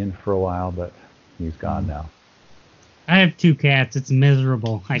companion for a while, but he's gone now. I have 2 cats. It's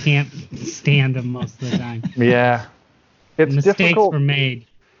miserable. I can't stand them most of the time. Yeah, it's Mistakes difficult. were made.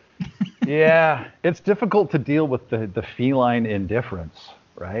 Yeah, it's difficult to deal with the feline indifference,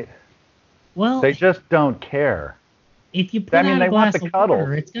 right? Well, They just don't care. if you put I mean, out they a want glass the of cuddles.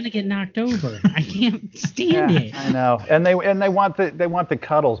 water, it's gonna get knocked over. I can't stand it. I know, and they want the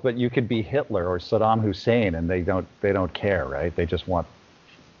cuddles, but you could be Hitler or Saddam Hussein, and they don't care, right? They just want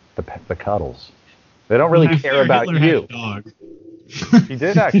the cuddles. They don't really care about Hitler had you. a dog. He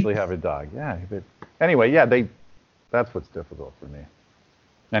did actually have a dog, yeah. But anyway, yeah, that's what's difficult for me.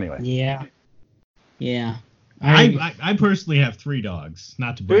 Anyway, Yeah. I personally have 3 dogs,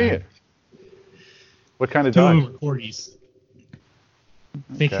 not to brag. Brilliant. What kind of 2 of dog? them are corgis.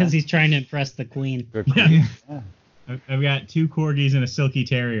 Because Okay. he's trying to impress the queen. Good Yeah. yeah. I've got 2 corgis and a silky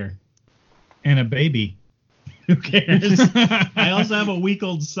terrier. And a baby. Who cares? I also have a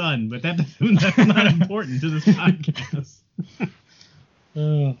week-old son, but that's not important to this podcast.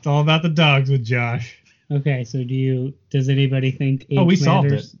 Oh, It's all about the dogs with Josh. okay, so does anybody think age We solved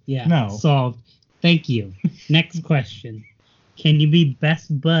matters? it. Yeah, No. solved. Thank you. Next question. Can you be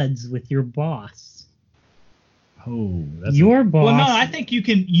best buds with your boss? Oh, that's Your boss. Well, no, I think you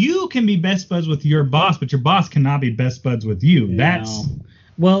can be best buds with your boss, but your boss cannot be best buds with you. No. That's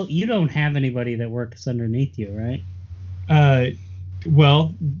Well, you don't have anybody that works underneath you, right?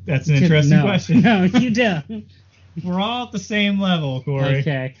 well, that's an interesting No. question. No, you don't. We're all at the same level, Corey.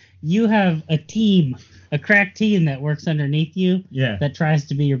 Okay. You have a team, a crack team that works underneath you Yeah. that tries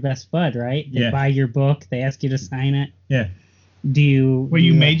to be your best bud, right? They Yeah. buy your book, they ask you to sign it. Yeah. Do you Well,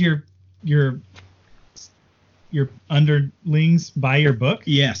 you made your underlings buy your book?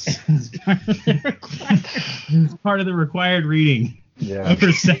 Yes. It's part of the required reading Yeah.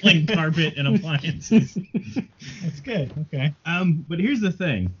 for selling carpet and appliances. That's good. Okay. But here's the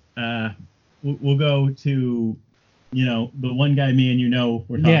thing. We'll go to, the one guy me and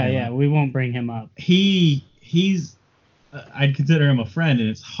we're talking about. we won't bring him up. He's I'd consider him a friend, and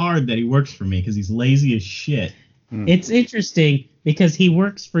it's hard that he works for me because he's lazy as shit. It's interesting because he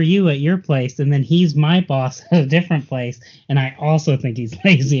works for you at your place, and then he's my boss at a different place, and I also think he's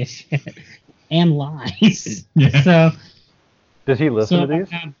lazy as shit and lies. Yeah. So, Does he listen to these?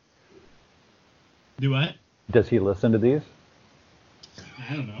 Do what? Does he listen to these?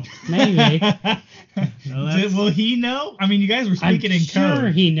 I don't know. maybe. No, that's- Will he know? I mean, you guys were I'm speaking in sure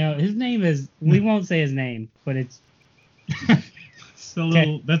code. he knows. His name is. We won't say his name, but it's. It's a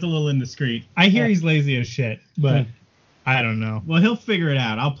little. That's a little indiscreet. I hear he's lazy as shit, but I don't know. Well, he'll figure it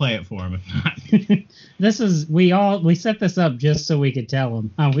out. I'll play it for him if not. This is we set this up just so we could tell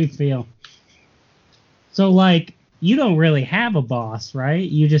him how we feel. So like you don't really have a boss, right?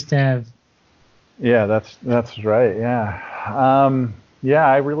 You just have. Yeah, that's right. Yeah. Yeah,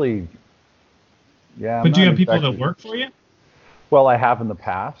 I really. Yeah. I'm But do you not have people exactly- that work for you? Well, I have in the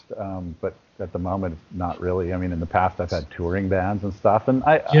past, but at the moment, not really. I mean, in the past, I've had touring bands and stuff, and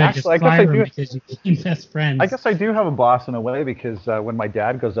I Yeah, just actually, I guess I fire him do. because you became best friends. I guess I do have a boss in a way because when my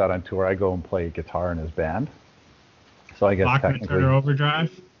dad goes out on tour, I go and play guitar in his band. So I guess Bachman technically, Turner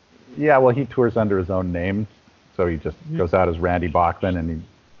Overdrive. yeah. Well, he tours under his own name, so he just goes out as Randy Bachman, and he.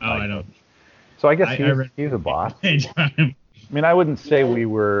 Oh, I don't. So I guess I he's, read- he's a boss. Hey, John. I mean, I wouldn't say we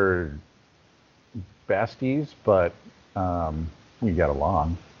were besties, but we get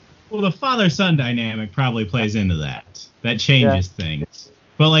along. Well, the father-son dynamic probably plays into that. That changes things.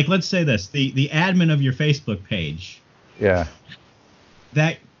 But like, let's say this: the admin of your Facebook page, Yeah.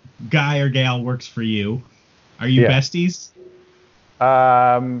 that guy or gal works for you. Are you Yeah. besties?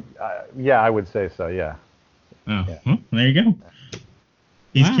 Yeah, I would say so. Yeah. Oh, Yeah. well, there you go.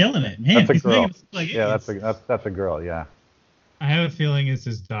 He's Wow. killing it, man. That's a He's girl. making us look like Yeah, idiots. that's a girl. Yeah. I have a feeling it's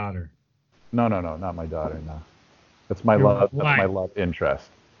his daughter. No, not my daughter. No. That's my Your love. That's wife. my love interest.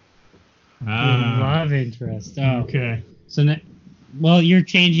 Ah. Love interest. Oh, Okay. so well, you're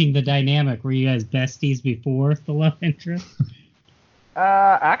changing the dynamic. Were you guys besties before the love interest?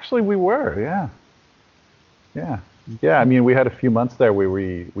 Actually, we were. Yeah. Yeah. Yeah. I mean, we had a few months there where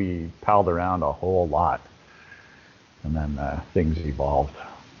we palled around a whole lot, and then things evolved.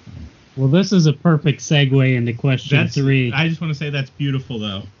 Well, this is a perfect segue into question That's 3. I just want to say that's beautiful,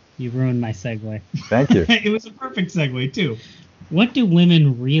 though. You ruined my segue. Thank you. It was a perfect segue too. What do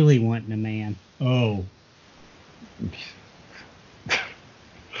women really want in a man? Oh.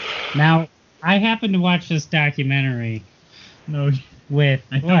 Now, I happened to watch this documentary No, with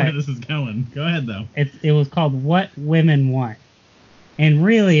I know where this is going. Go ahead, though. it was called What Women Want. And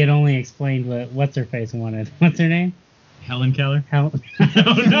really it only explained what what's her face wanted. What's her name? Helen Keller? Hel-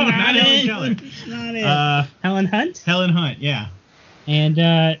 No, not Helen Keller. Not it. Helen Hunt? Helen Hunt, yeah. And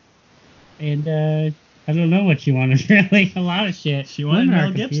I don't know what she wanted really. A lot of shit. She wanted Women are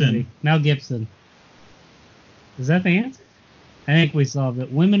Mel Gibson. confusing. Mel Gibson. Is that the answer? I think we solved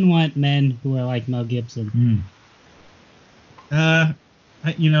it. Women want men who are like Mel Gibson.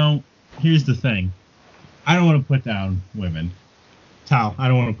 Here's the thing. I don't want to put down women. Tal, I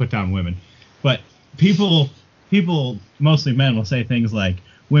don't want to put down women. But people, mostly men, will say things like,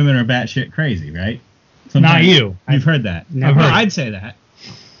 women are batshit crazy, right? Not you. You've heard that. Never. I'd say that.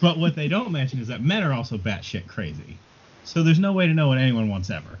 But what they don't mention is that men are also batshit crazy. So there's no way to know what anyone wants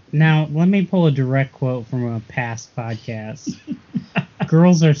ever. Now, let me pull a direct quote from a past podcast.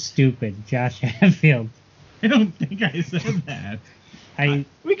 Girls are stupid, Josh Hadfield. I don't think I said that.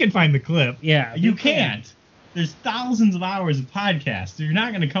 We can find the clip. Yeah. You can't. There's thousands of hours of podcasts. So you're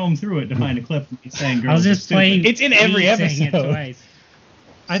not going to comb through it to find a clip of me saying girls I was are just stupid. playing. It's in every me saying it episode. twice.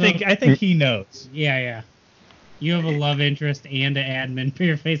 I think he knows. Yeah. You have a love interest and an admin for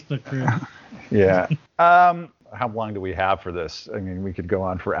your Facebook group. Yeah. How long do we have for this? I mean, we could go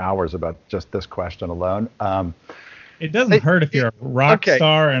on for hours about just this question alone. It doesn't hurt if you're a rock Okay.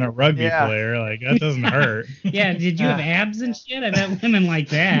 star and a rugby Yeah. player. Like, that doesn't hurt. Yeah, did you have abs and shit? I bet women like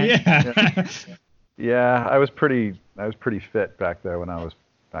that. Yeah. Yeah, I was pretty fit back then when I was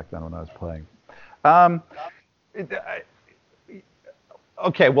playing.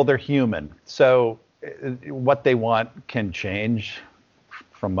 Okay, well, they're human, so what they want can change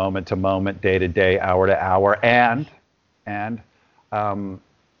from moment to moment, day to day, hour to hour, and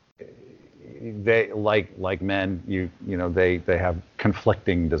they like men, you know, they have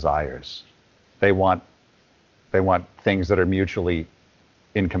conflicting desires. They want things that are mutually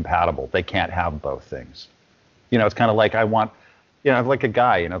incompatible. They can't have both things. You know, it's kind of like I want, you know, like a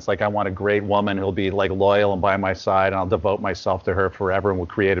guy, you know, it's like I want a great woman who'll be like loyal and by my side, and I'll devote myself to her forever and we'll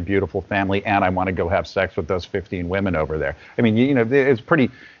create a beautiful family, and I want to go have sex with those 15 women over there. I mean, you know, it's pretty,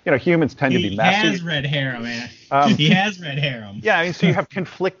 you know, humans tend to be messy. He has red hair, man. He has red hair. Yeah, I mean, so you have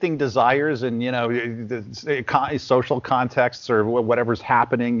conflicting desires, and you know, the social contexts or whatever's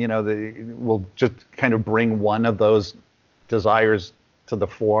happening, you know, will just kind of bring one of those desires to the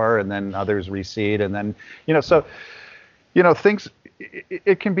fore, and then others recede, and then, you know, so, you know, things,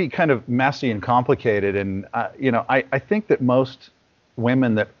 it can be kind of messy and complicated, and you know, I think that most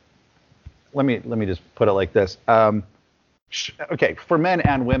women that, let me just put it like this. Okay, for men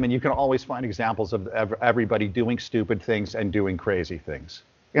and women, you can always find examples of everybody doing stupid things and doing crazy things.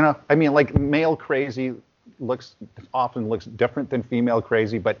 You know, I mean, like male crazy often looks different than female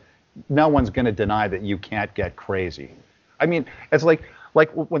crazy, but no one's going to deny that you can't get crazy. I mean, it's like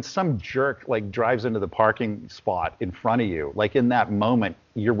when some jerk like drives into the parking spot in front of you, like in that moment,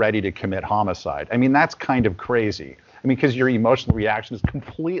 you're ready to commit homicide. I mean, that's kind of crazy. I mean, because your emotional reaction is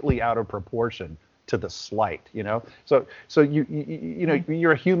completely out of proportion to the slight, you know? So you know,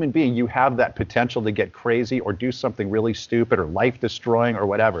 you're a human being. You have that potential to get crazy or do something really stupid or life destroying or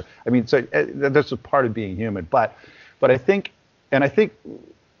whatever. I mean, so that's a part of being human. But I think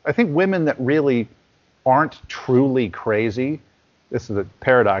women that really aren't truly crazy, this is a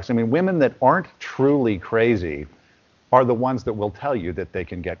paradox. I mean, women that aren't truly crazy are the ones that will tell you that they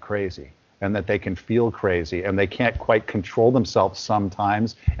can get crazy and that they can feel crazy and they can't quite control themselves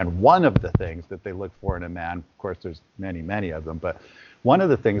sometimes. And one of the things that they look for in a man, of course, there's many, many of them, but one of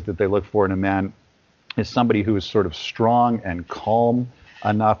the things that they look for in a man is somebody who is sort of strong and calm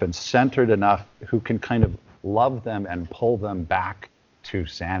enough and centered enough, who can kind of love them and pull them back to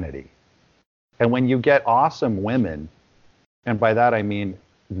sanity. And when you get awesome women, and by that I mean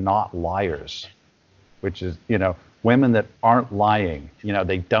not liars, which is, you know, women that aren't lying, you know,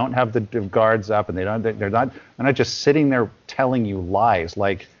 they don't have the guards up, and they're not just sitting there telling you lies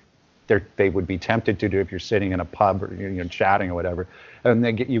like they would be tempted to do if you're sitting in a pub or you're chatting or whatever.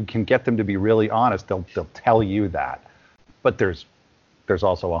 And you can get them to be really honest. They'll tell you that, but there's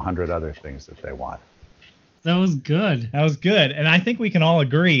also 100 other things that they want. That was good. And I think we can all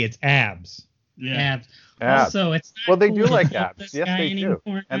agree it's abs. Yeah. Abs. Abs. Also, it's not Well, they cool do to like help abs. this Yes, guy they do.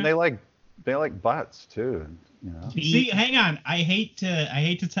 anymore. And they like butts too. You know. See, hang on. I hate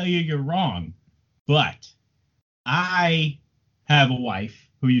to tell you you're wrong, but I have a wife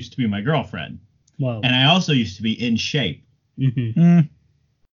who used to be my girlfriend, Whoa. and I also used to be in shape. Mhm.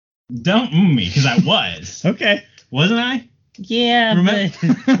 Don't me, because I was. Okay. Wasn't I? Yeah,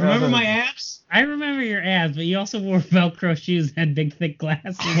 Remember my abs? I remember your abs, but you also wore Velcro shoes and had big, thick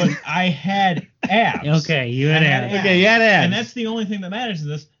glasses. But I had abs. Okay, you had I had abs. abs. Okay, you had abs. And that's the only thing that matters in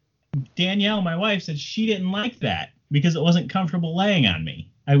this. Danielle, my wife, said she didn't like that because it wasn't comfortable laying on me.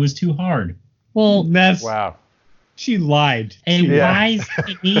 I was too hard. Well, That's Wow. She lied. a Yeah. wise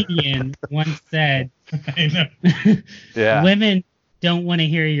comedian once said, I know. Yeah. women don't want to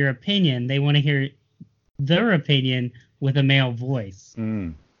hear your opinion. They want to hear their opinion with a male voice.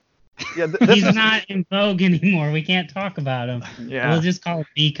 Mm. Yeah. This He's is, not in vogue anymore. We can't talk about him. Yeah. We'll just call it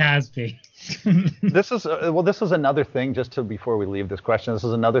B. Cosby. This is this is another thing. Just to before we leave this question, this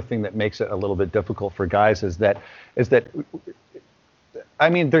is another thing that makes it a little bit difficult for guys. Is that I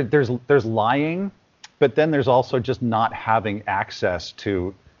mean, there's lying, but then there's also just not having access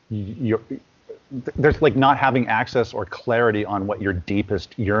to your. There's like not having access or clarity on what your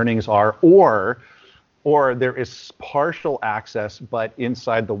deepest yearnings are, or there is partial access, but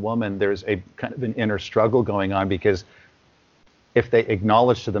inside the woman there's a kind of an inner struggle going on, because if they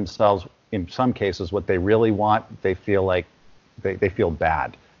acknowledge to themselves in some cases what they really want, they feel like they feel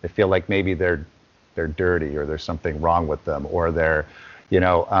bad. They feel like maybe they're dirty, or there's something wrong with them, or they're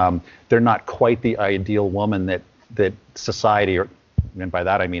not quite the ideal woman that society, or and by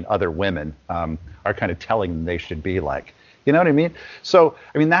that I mean other women, are kind of telling them they should be like. You know what I mean? So,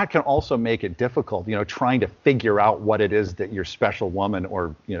 I mean, that can also make it difficult, trying to figure out what it is that your special woman,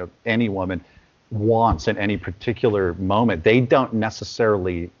 or, any woman wants in any particular moment. They don't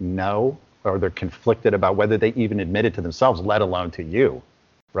necessarily know, or they're conflicted about whether they even admit it to themselves, let alone to you.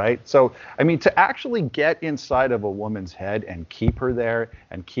 Right? So, I mean, to actually get inside of a woman's head and keep her there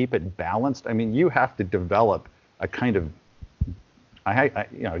and keep it balanced, I mean, you have to develop a kind of,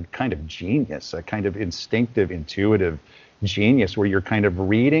 kind of genius, a kind of instinctive, intuitive genius, where you're kind of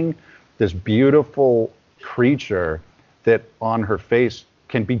reading this beautiful creature that on her face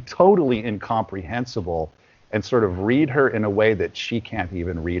can be totally incomprehensible, and sort of read her in a way that she can't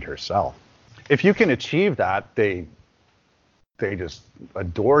even read herself. If you can achieve that, they just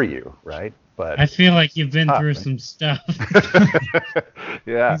adore you, right? But I feel like you've been through some stuff.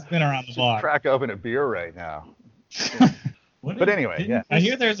 Yeah. He's been around the block. Crack open a beer right now. But anyway, yeah. I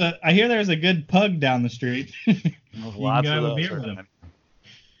hear there's a good pug down the street. Lots go of have a those. beer with him.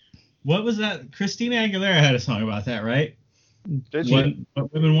 What was that? Christina Aguilera had a song about that, right? Did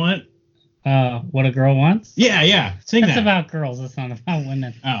What women want? What a girl wants? Yeah. Sing That's that. about girls. It's not about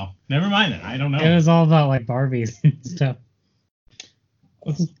women. Oh, never mind then. I don't know. It was all about like Barbies and stuff.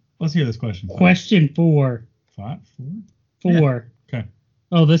 Let's hear this question. Question 4. 4? 4. Yeah. Okay.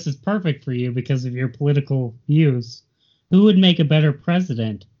 Oh, this is perfect for you because of your political views. Who would make a better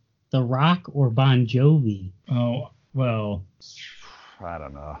president, The Rock or Bon Jovi? Oh, well, I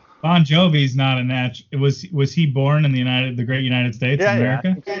don't know. Bon Jovi's not a natural. Was he born in the great United States of America?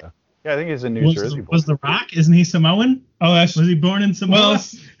 I think so. Yeah, I think he's a New Jersey boy. Was The Rock? Isn't he Samoan? Oh, Was he born in Samoa? well.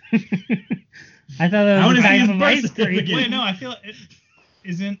 I thought that I was wanna a see type his of birth ice cream. certificate. Wait, no, I feel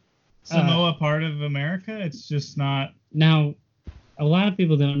isn't Samoa part of America? It's just not. Now, a lot of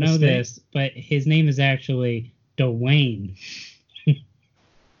people don't know state? this, but his name is actually Dwayne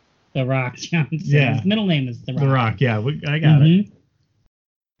The Rock Johnson. Yeah. His middle name is The Rock. The Rock, yeah, I got it. Mhm.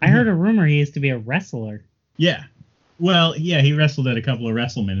 I heard a rumor he used to be a wrestler. Yeah. Well, yeah, he wrestled at a couple of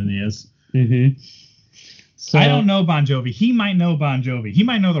WrestleManias. Mm-hmm. So, I don't know Bon Jovi. He might know Bon Jovi. He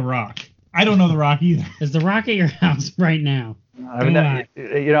might know The Rock. I don't know The Rock either. Is The Rock at your house right now? I've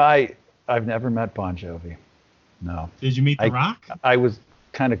never met Bon Jovi. No. Did you meet The Rock? I was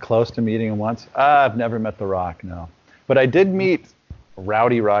kind of close to meeting him once. I've never met The Rock, no. But I did meet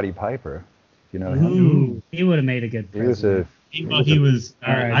Rowdy Roddy Piper. You know him? Ooh, he would have made a good He was president. He was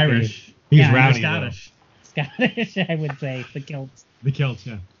Alright, Irish. He was Yeah, rowdy. Scottish. Scottish, I would say. The Celts. The Celts,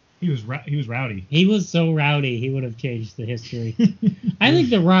 yeah. He was rowdy. He was so rowdy, he would have changed the history. I think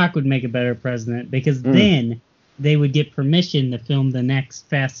The Rock would make a better president because then they would get permission to film the next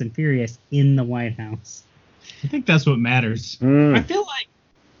Fast and Furious in the White House. I think that's what matters. I feel like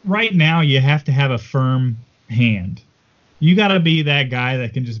right now you have to have a firm hand. You got to be that guy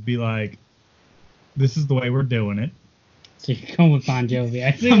that can just be like, this is the way we're doing it. So you're going with Bon Jovi.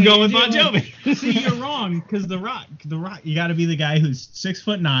 I think I'm going with Bon Jovi. See, you're wrong, because The Rock, you got to be the guy who's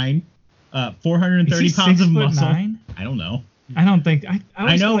 6'9", 430 Is he pounds of 6'9"? muscle. I don't know. I don't think I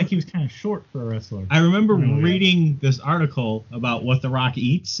always know. feel like he was kind of short for a wrestler. I remember Oh, yeah. reading this article about what The Rock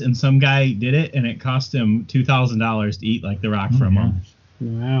eats, and some guy did it, and it cost him $2,000 to eat like The Rock for a month.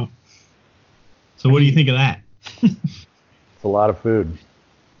 Wow. So what do you think of that? It's a lot of food.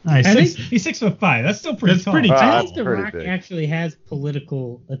 He's I 6'5". That's still pretty That's tall. pretty Wow. I that's think The pretty Rock big. actually has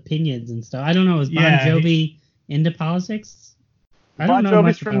political opinions and stuff. I don't know. Is Bon Yeah, Jovi into politics? I Bon don't know Jovi's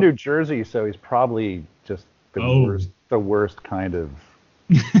much from about- New Jersey, so he's probably just the worst kind of,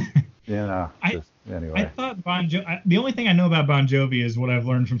 anyway. I thought Bon Jovi. The only thing I know about Bon Jovi is what I've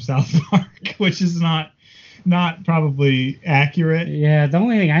learned from South Park, which is not probably accurate. Yeah, the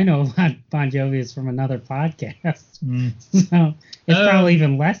only thing I know about Bon Jovi is from another podcast. So it's probably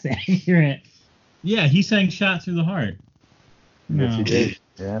even less accurate. Yeah, he sang "Shot Through the Heart." Yes, he No. did.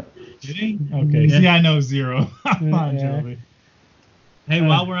 Yeah. Did he? Okay. Yeah. See, I know zero about Bon Yeah. Jovi. Hey,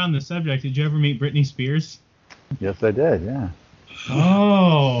 while we're on the subject, did you ever meet Britney Spears? Yes, I did. Yeah.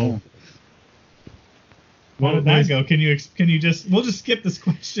 Oh. How did that go? Can you just? We'll just skip this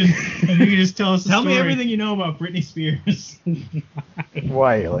question, and you can just tell us. Tell me everything you know about Britney Spears.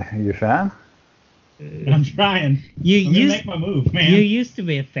 Why? Are you a fan? I'm trying. I'm gonna make my move, man. You used to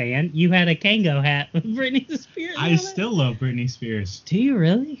be a fan. You had a Kango hat with Britney Spears. I still love Britney Spears. Do you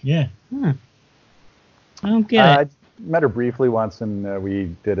really? Yeah. Huh. I don't get I it. met her briefly once, and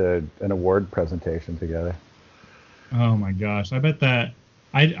we did an award presentation together. Oh my gosh! I bet that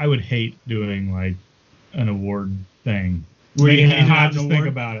I would hate doing like an award thing. Where you hand out not an just award? think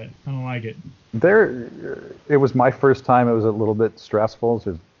about it. I don't like it. It was my first time. It was a little bit stressful.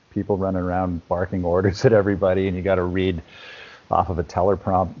 There's people running around barking orders at everybody, and you got to read off of a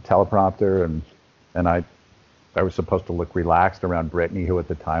teleprompter, and I was supposed to look relaxed around Britney, who at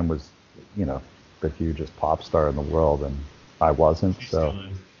the time was, the hugest pop star in the world, and I wasn't. So,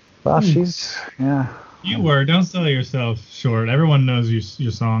 well, she's You were. Don't sell yourself short. Everyone knows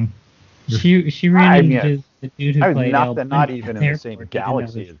your song. She ran into the dude who I was played not even in the same Airport,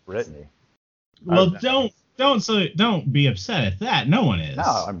 galaxy didn't as Britney. Well, don't be upset at that. No one is.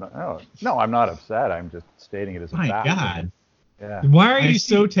 No, I'm not upset. I'm just stating it as a My fact. God. Yeah. Why are you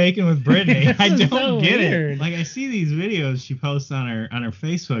so taken with Britney? I This is don't so get weird. it. Like, I see these videos she posts on her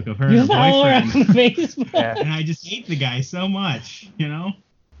Facebook of her and You her follow her on boyfriend, Facebook. Yeah. and I just hate the guy so much.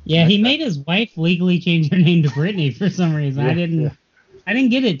 Yeah, he made his wife legally change her name to Brittany for some reason. I didn't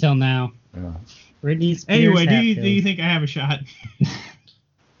get it till now. Yeah. Britney Spears. Anyway, do Hatfield. you think I have a shot?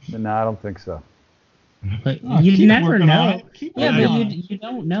 No, I don't think so. But Oh, you keep never working on know. it. Keep Yeah, working but on you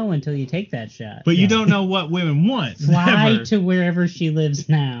don't know until you take that shot. But you don't know what women want. Fly Never. to wherever she lives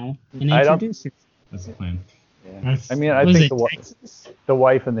now and I don't- introduce her. That's the plan. Yeah. I mean, I Was think it Texas? the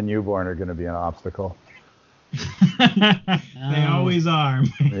wife and the newborn are going to be an obstacle. They always are.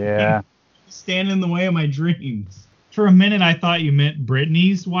 Yeah. Stand in the way of my dreams. For a minute, I thought you meant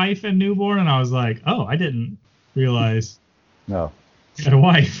Britney's wife and newborn, and I was like, oh, I didn't realize No. she had a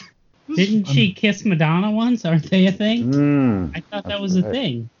wife. Didn't she kiss Madonna once? Aren't they a thing? I thought that that's was a right.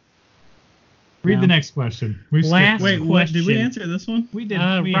 thing. Read No. the next question. We Last skipped Wait, one. what? Did we question. answer this one? We did.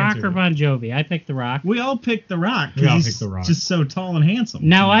 we Rock answered or it. Bon Jovi? I picked The Rock. We all picked The Rock. 'cause We all he's picked The Rock. Just so tall and handsome.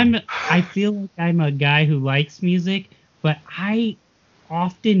 Now I feel like I'm a guy who likes music, but I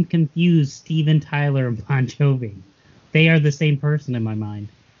often confuse Steven Tyler and Bon Jovi. They are the same person in my mind.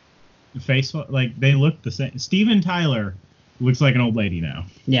 face, like they look the same. Steven Tyler looks like an old lady now.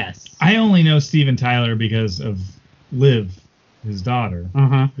 Yes. I only know Steven Tyler because of Liv, his daughter.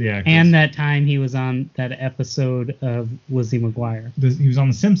 Uh-huh. Yeah. And that time he was on that episode of Lizzie McGuire. he was on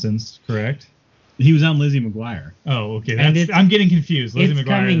The Simpsons, correct? He was on Lizzie McGuire. Oh, okay. And That's, it's- I'm getting confused. Lizzie It's McGuire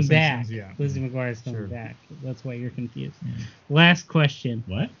coming and The back. Simpsons, yeah. Lizzie McGuire's coming Sure. back. That's why you're confused. Last question.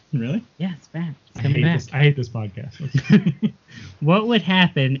 What? Really? Yeah, it's back. It's I coming hate back. this. I hate this podcast. What would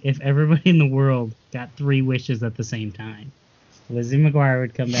happen if everybody in the world got 3 wishes at the same time? Lizzie McGuire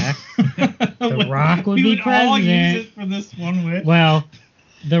would come back. The Rock would we be would all use president. it for this one wish. Well,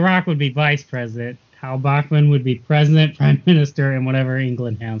 The Rock would be vice president. Hal Bachman would be president, prime minister, and whatever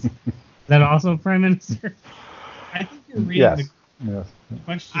England has. Is that also prime minister? I think you're reading Yes. Yes. the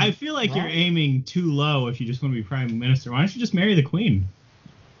question. I feel like you're aiming too low if you just want to be prime minister. Why don't you just marry the queen?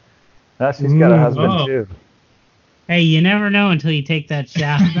 She's got a Ooh, husband oh. too. Hey, you never know until you take that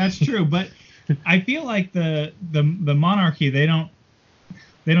shot. That's true, but I feel like the monarchy they don't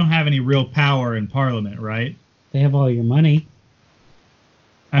have any real power in Parliament, right? They have all your money.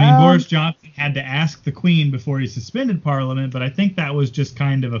 I mean, Boris Johnson had to ask the Queen before he suspended Parliament, but I think that was just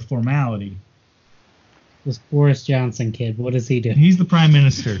kind of a formality. This Boris Johnson kid, what does he do? He's the prime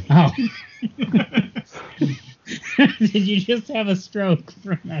minister. Oh. Did you just have a stroke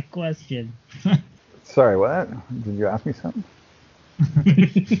from that question? Sorry, what? Did you ask me something?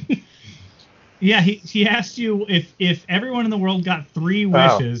 Yeah, he asked you if everyone in the world got 3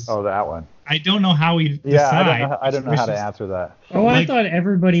 wishes. Oh, that one. I don't know how we Yeah, decide. I don't know how to wishes. answer that. Oh, I Like- thought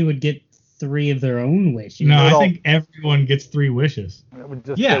everybody would get 3 of their own wishes. No, I Little- think everyone gets 3 wishes. It would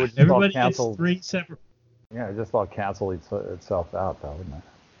just, Yeah, it would just everybody all gets cancel. 3 separate. Yeah, it just all cancel itself out, though, wouldn't it?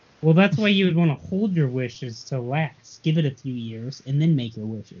 Well, that's why you would want to hold your wishes to last. Give it a few years and then make your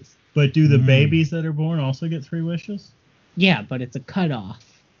wishes. But do the babies that are born also get 3 wishes? Yeah, but it's a cutoff.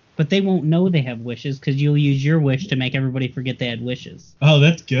 But they won't know they have wishes because you'll use your wish to make everybody forget they had wishes. Oh,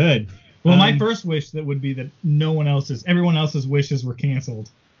 that's good. Well, my first wish that would be that everyone else's wishes were canceled.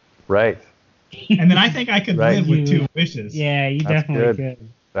 Right. And then I think I could Right. live with 2 wishes. Yeah, you That's definitely good. could.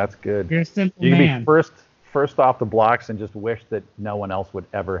 That's good. You're a simple You can man. be first off the blocks and just wish that no one else would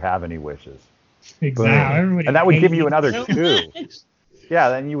ever have any wishes. Exactly. Wow, everybody And that would give hates you another so 2. much. Yeah,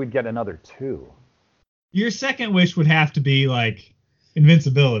 then you would get another 2. Your second wish would have to be like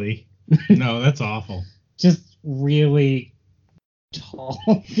invincibility. No, that's awful. just really tall.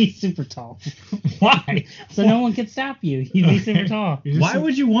 Be super tall. Why? So no one can stop you. You'd be super tall. Why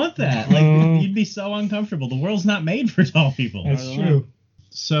would you want that? Like, you'd be so uncomfortable. The world's not made for tall people. That's true.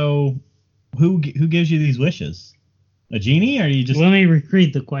 So, who gives you these wishes? A genie, or you just? Let me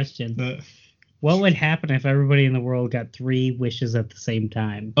repeat the question. The- What would happen if everybody in the world got 3 wishes at the same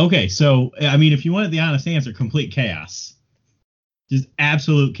time? Okay, so I mean, if you wanted the honest answer, complete chaos, just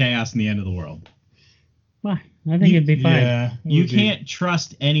absolute chaos in the end of the world. Why? I think it'd be fine. Yeah, it You would be. can't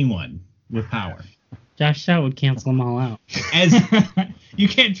trust anyone with power. Josh Shaw would cancel them all out. As You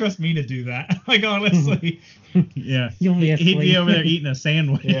can't trust me to do that. Like, honestly. yeah, You'll be he'd be asleep. over there eating a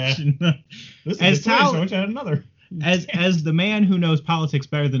sandwich. Yeah. This As is a Tal- sandwich, I had another. As the man who knows politics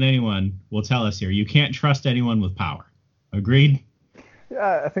better than anyone will tell us here, you can't trust anyone with power. Agreed?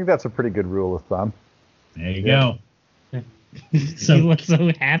 Yeah, I think that's a pretty good rule of thumb. There you Yeah. go. So you look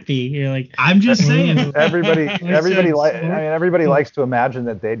so happy. You're like, I'm just saying. Everybody so- likes to imagine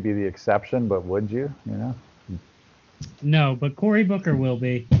that they'd be the exception, but would you? You know? no, but Cory Booker will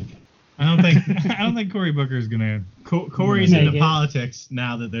be. I don't think Cory Booker is gonna. Corey's Make into it. politics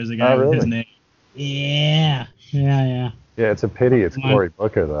now that there's a guy Oh, with his really? name. Yeah. Yeah. Yeah, it's a pity it's Come on. Cory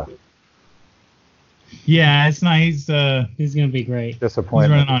Booker though. Yeah, it's nice. He's gonna be great. He's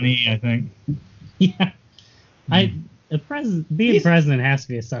Disappointment. running on E, I think. Yeah. Being president has to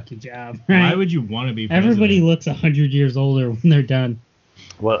be a sucky job, right? Why would you want to be president? Everybody looks 100 years older when they're done.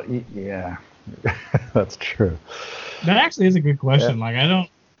 Well, yeah, that's true. That actually is a good question. Yeah.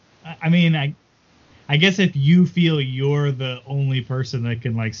 Like, I guess if you feel you're the only person that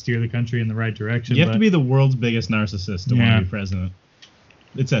can like steer the country in the right direction, You have but to be the world's biggest narcissist to want Yeah. to be president.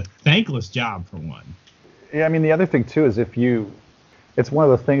 It's a thankless job for one. Yeah, I mean the other thing too is it's one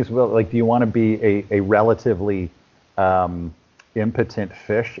of the things. Well, like, do you want to be a relatively impotent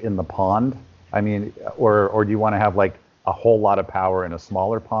fish in the pond? I mean, or do you want to have like a whole lot of power in a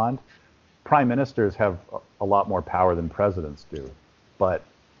smaller pond? Prime ministers have a lot more power than presidents do, but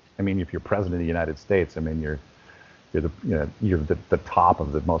I mean, if you're president of the United States, I mean, you're the top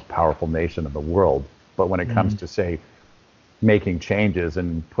of the most powerful nation in the world. But when it comes to, say, making changes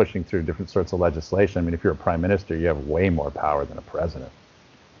and pushing through different sorts of legislation, I mean, if you're a prime minister, you have way more power than a president.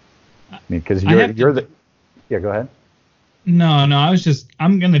 I mean, because you're the. Yeah, go ahead. No, I was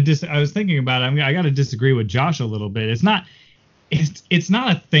thinking about it. I got to disagree with Josh a little bit. It's not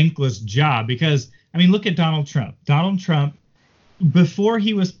a thankless job because, I mean, look at Donald Trump. Donald Trump, before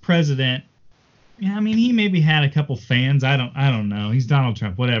he was president, yeah, I mean, he maybe had a couple fans. I don't know. He's Donald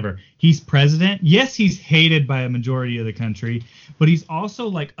Trump, whatever. He's president. Yes, he's hated by a majority of the country, but he's also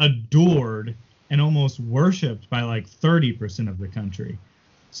like adored and almost worshipped by like 30% of the country.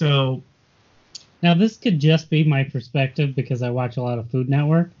 So, Now, this could just be my perspective because I watch a lot of Food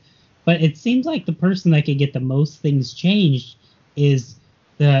Network, but it seems like the person that could get the most things changed is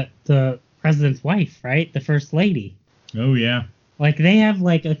the president's wife, right? The first lady. Oh, yeah. Like, they have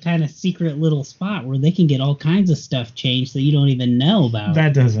like a kind of secret little spot where they can get all kinds of stuff changed that you don't even know about.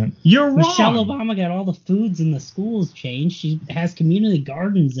 that doesn't. You're wrong. Michelle Obama got all the foods in the schools changed. She has community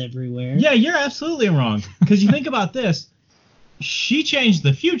gardens everywhere. Yeah, you're absolutely wrong. Because you think about this, she changed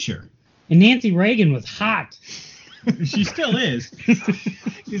the future. And Nancy Reagan was hot. She still is.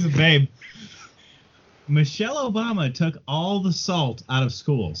 She's a babe. Michelle Obama took all the salt out of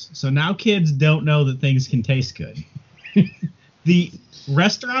schools. So now kids don't know that things can taste good. The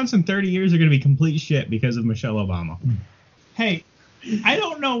restaurants in 30 years are going to be complete shit because of Michelle Obama. Hey, I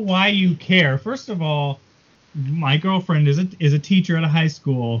don't know why you care. First of all, my girlfriend is a teacher at a high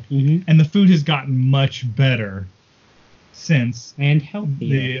school, Mhm. and the food has gotten much better since And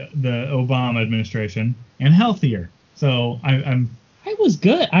healthier. the Obama administration, and healthier. So I'm I was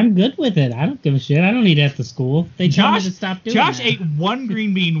good. I'm good with it. I don't give a shit. I don't eat at the school. They told me Josh. to stop doing Josh that. ate one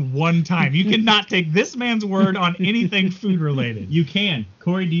green bean one time. You cannot take this man's word on anything food related. You can.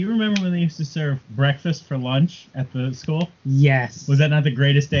 Corey, do you remember when they used to serve breakfast for lunch at the school? Yes. Was that not the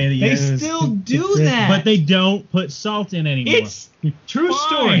greatest day of the year? They still do it's- that. But they don't put salt in anymore. It's True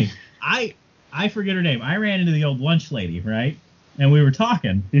fine. story. I forget her name. I ran into the old lunch lady, right? And we were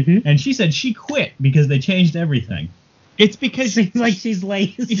talking, Mhm. and she said she quit because they changed everything. It's because Seems like she's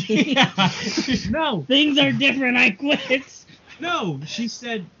lazy. yeah. No, Things are different. I quit. no. She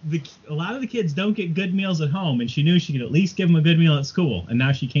said a lot of the kids don't get good meals at home, and she knew she could at least give them a good meal at school, and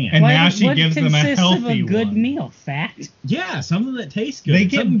now she can't. And now What she gives them a consists healthy of a good one. meal? Fat. Yeah, something that tastes good. They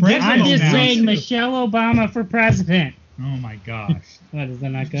get Something bread different I'm just now, saying, too. Michelle Obama for president. Oh my gosh. What, is that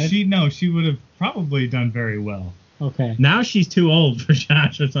not good? She would have probably done very well. Okay. Now she's too old for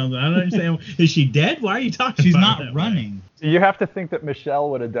Josh or something. I don't understand. Is she dead? Why are you talking She's about not it that way? running. You have to think that Michelle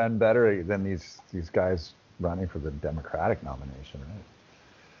would have done better than these guys running for the Democratic nomination, right?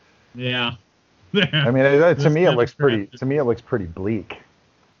 Yeah. I mean, to me it looks pretty bleak.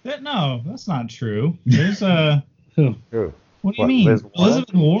 No, that's not true. There's a. True. What do you mean?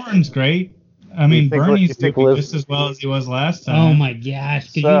 Elizabeth Warren's great. I mean, Bernie's doing just as well as he was last time. Oh my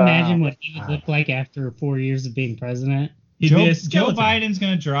gosh! Could you imagine what he would look like after 4 years of being president? Joe Biden's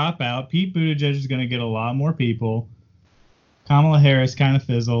going to drop out. Pete Buttigieg is going to get a lot more people. Kamala Harris kind of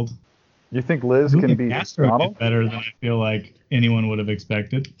fizzled. You think Liz can be Donald? Better than I feel like anyone would have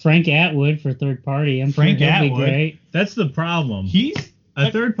expected. Frank Atwood for third party. Frank Atwood. Be great. That's the problem.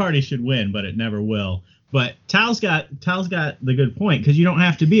 A third party should win, but it never will. But Tal's got the good point, because you don't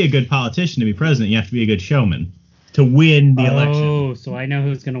have to be a good politician to be president. You have to be a good showman to win the election. Oh, so I know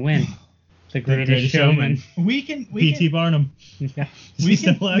who's going to win. The greatest showman. We can P.T. Barnum. Yeah. We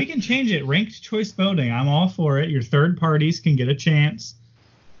can change it. Ranked choice voting. I'm all for it. Your third parties can get a chance.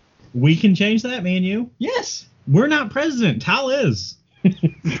 We can change that, me and you? Yes. We're not president. Tal is.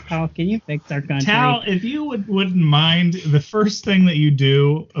 How can you fix our country? Tal, if you wouldn't mind, the first thing that you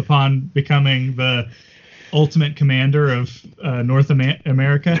do upon becoming the ultimate commander of North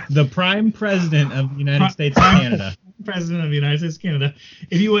America, the prime president of the United States and Canada, president of the United States and Canada,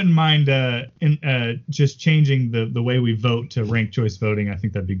 if you wouldn't mind just changing the way we vote to ranked choice voting, I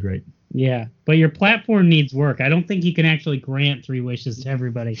think that'd be great. Yeah, but your platform needs work. I don't think you can actually grant 3 wishes to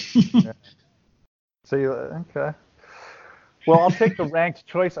everybody. So okay. Well, I'll take the ranked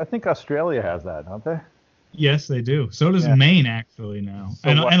choice. I think Australia has that, don't they? Yes, they do. So does Maine, actually, now. So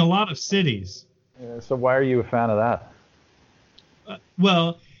and a lot of cities. So why are you a fan of that?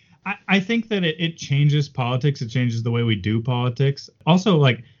 Well, I think that it changes politics. It changes the way we do politics. Also,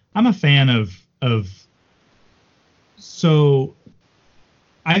 like, I'm a fan of so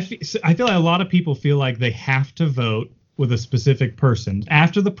I feel like a lot of people feel like they have to vote with a specific person.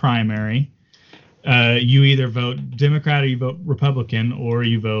 After the primary, you either vote Democrat or you vote Republican, or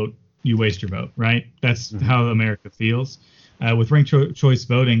you waste your vote, right? That's how America feels. With ranked choice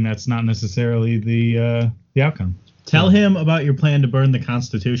voting, that's not necessarily the outcome. Tell him about your plan to burn the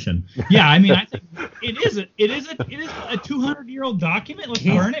Constitution. Yeah, I mean, I think it is a 200-year-old document. Let's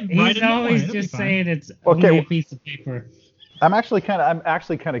burn it. He's always just saying it's only a piece of paper. I'm actually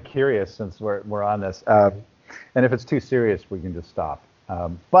kind of curious, since we're on this, and if it's too serious, we can just stop.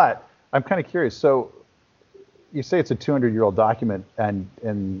 But I'm kind of curious. So you say it's a 200-year-old document, and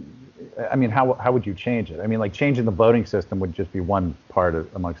I mean, how would you change it? I mean, like, changing the voting system would just be one part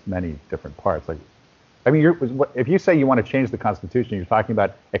amongst many different parts. Like, I mean, if you say you want to change the Constitution, you're talking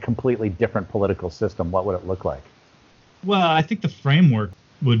about a completely different political system. What would it look like? Well, I think the framework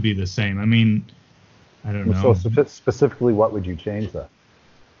would be the same. I mean, I don't know. So specifically, what would you change, though?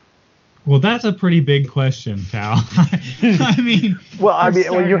 Well, that's a pretty big question, Tal. I mean, you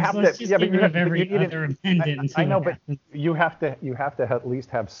have to. Yeah, but you have every other amendment. I know, but you have to at least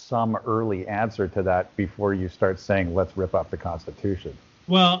have some early answer to that before you start saying, let's rip up the Constitution.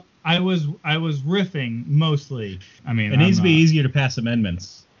 Well, I was riffing mostly. I mean, it needs to be easier to pass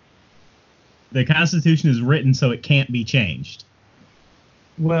amendments. The Constitution is written so it can't be changed.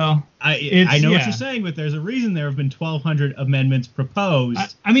 Well, I know what you're saying, but there's a reason there have been 1,200 amendments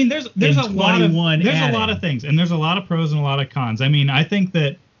proposed. I mean, there's a lot of things, and there's a lot of pros and a lot of cons. I mean, I think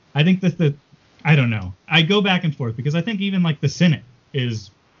that I don't know. I go back and forth, because I think even like the Senate is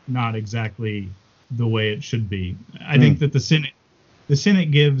not exactly the way it should be. I think that the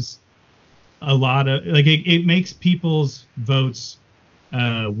Senate gives a lot of, like, it makes people's votes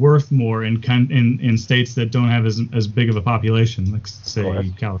worth more in states that don't have as big of a population, like,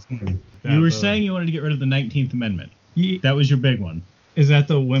 say, California. You were saying you wanted to get rid of the 19th Amendment. That was your big one. Is that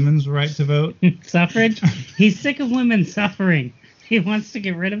the women's right to vote? Suffrage? He's sick of women suffering. He wants to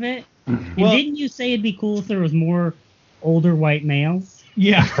get rid of it. And didn't you say it'd be cool if there was more older white males?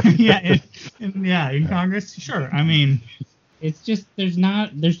 Yeah, in Congress, sure. I mean, it's just there's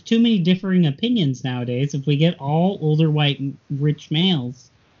too many differing opinions nowadays. If we get all older white rich males,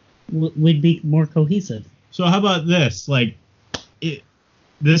 we'd be more cohesive. So how about this? Like,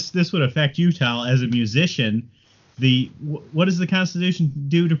 this would affect you, Tal, as a musician. What does the Constitution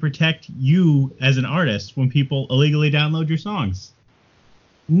do to protect you as an artist when people illegally download your songs?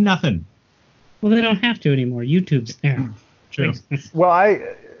 Nothing. Well, they don't have to anymore. YouTube's there. True. Well,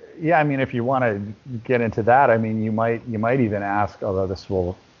 I mean, if you want to get into that, I mean, you might even ask,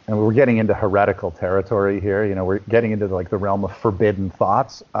 although and we're getting into heretical territory here. You know, we're getting into the realm of forbidden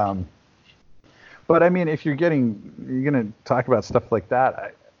thoughts. But I mean, if you're going to talk about stuff like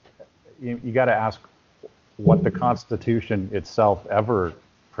that, you got to ask what the Constitution itself ever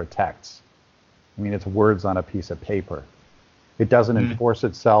protects. I mean, it's words on a piece of paper. It doesn't enforce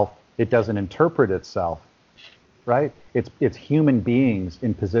itself. It doesn't interpret itself, right? It's human beings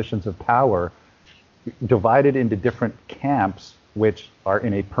in positions of power divided into different camps, which are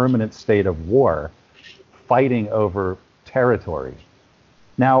in a permanent state of war, fighting over territory.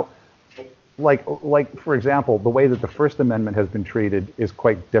 Now, like for example, the way that the First Amendment has been treated is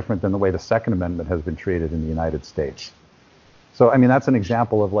quite different than the way the Second Amendment has been treated in the United States. So, I mean, that's an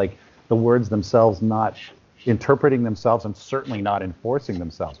example of like the words themselves not interpreting themselves and certainly not enforcing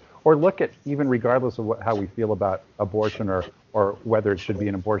themselves. Or look at, even regardless of how we feel about abortion, or whether it should be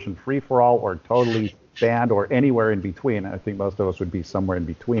an abortion free-for-all or totally banned or anywhere in between. I think most of us would be somewhere in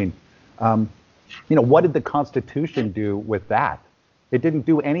between. What did the Constitution do with that? It didn't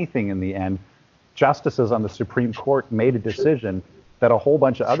do anything in the end. Justices on the Supreme Court made a decision that a whole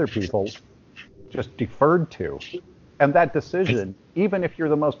bunch of other people just deferred to. And that decision, even if you're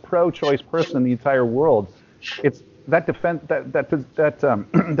the most pro-choice person in the entire world, it's that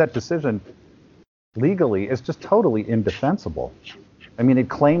decision legally is just totally indefensible. I mean, it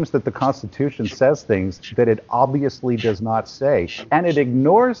claims that the Constitution says things that it obviously does not say, and it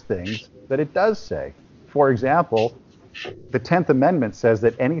ignores things that it does say. For example, the 10th Amendment says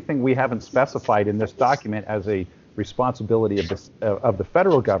that anything we haven't specified in this document as a responsibility of the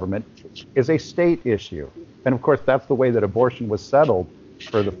federal government is a state issue. And of course, that's the way that abortion was settled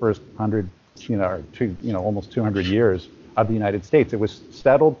for the first 100, almost 200 years of the United States. It was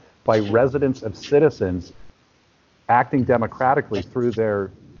settled by residents of citizens acting democratically through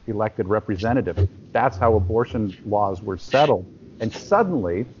their elected representatives. That's how abortion laws were settled. And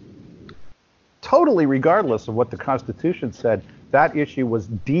suddenly, totally regardless of what the Constitution said, that issue was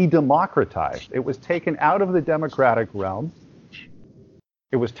de-democratized. It was taken out of the democratic realm.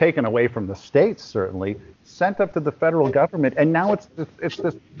 It was taken away from the states, certainly, sent up to the federal government, and now it's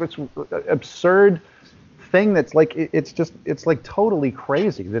this absurd thing that's like, it's like totally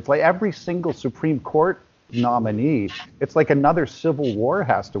crazy. It's like every single Supreme Court nominee, it's like another civil war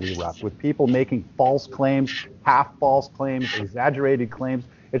has to erupt with people making false claims, half false claims, exaggerated claims.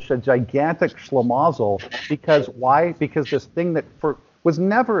 It's a gigantic schlemazel. Because why? Because this thing that was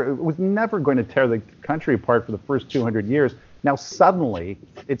never going to tear the country apart for the first 200 years. Now suddenly,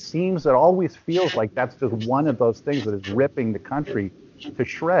 it seems that always feels like that's just one of those things that is ripping the country to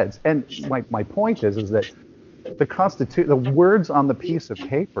shreds. And my point is that the words on the piece of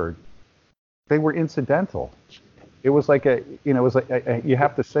paper, they were incidental. It was like you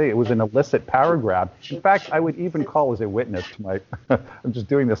have to say it was an illicit power grab. In fact, I would even call as a witness to I'm just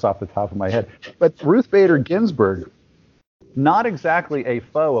doing this off the top of my head, but Ruth Bader Ginsburg, not exactly a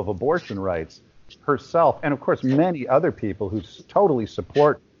foe of abortion rights herself, and of course many other people who totally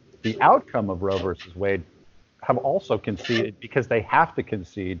support the outcome of Roe versus Wade have also conceded, because they have to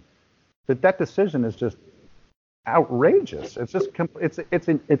concede, that decision is just outrageous. It's just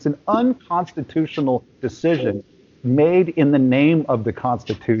it's an unconstitutional decision made in the name of the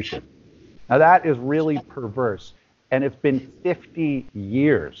Constitution. Now that is really perverse, and it's been 50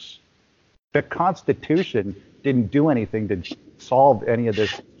 years. The Constitution didn't do anything to solve any of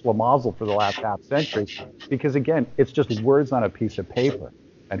this schlemazel for the last half century, because again, it's just words on a piece of paper,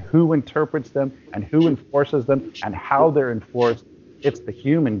 and who interprets them and who enforces them and how they're enforced. It's the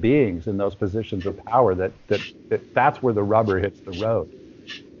human beings in those positions of power that's where the rubber hits the road.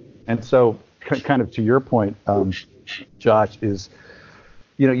 And so, kind of to your point, Josh, is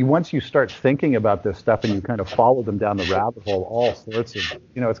once you start thinking about this stuff and you kind of follow them down the rabbit hole, all sorts of,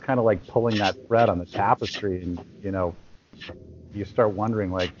 it's kind of like pulling that thread on the tapestry, and you start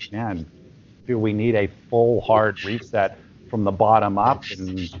wondering, like, man, do we need a full hard reset from the bottom up,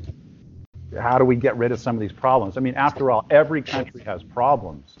 and how do we get rid of some of these problems? I mean, after all, every country has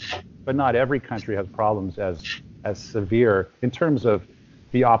problems, but not every country has problems as severe in terms of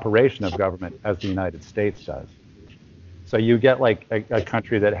the operation of government as the United States does. So you get like a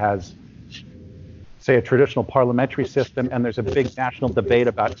country that has, say, a traditional parliamentary system, and there's a big national debate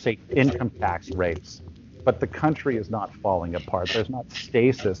about, say, income tax rates, but the country is not falling apart. There's not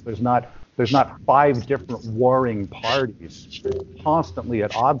stasis. There's not 5 different warring parties constantly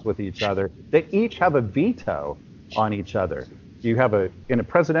at odds with each other that each have a veto on each other. You have in a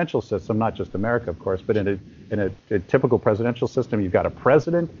presidential system, not just America, of course, but in a typical presidential system, you've got a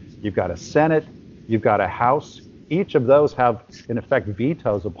president, you've got a Senate, you've got a House. Each of those have, in effect,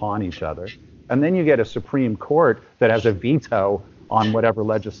 vetoes upon each other. And then you get a Supreme Court that has a veto on whatever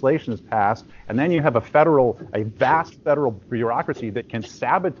legislation is passed. And then you have a vast federal bureaucracy that can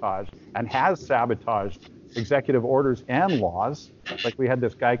sabotage and has sabotaged executive orders and laws. Like we had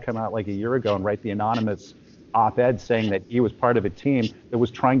this guy come out like a year ago and write the anonymous op-ed saying that he was part of a team that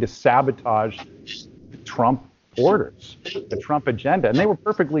was trying to sabotage Trump orders, the Trump agenda, and they were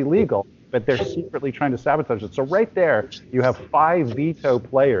perfectly legal, but they're secretly trying to sabotage it. So right there, you have 5 veto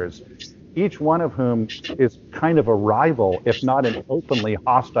players, each one of whom is kind of a rival, if not an openly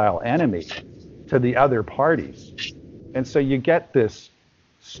hostile enemy to the other parties. And so you get this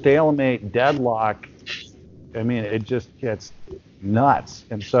stalemate, deadlock. I mean, it just gets nuts.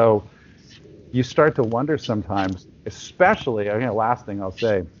 And so you start to wonder sometimes, especially, I mean, the last thing I'll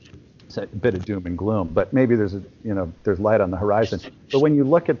say, it's a bit of doom and gloom, but maybe there's light on the horizon. But when you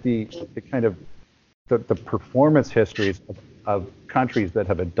look at the kind of the performance histories of countries that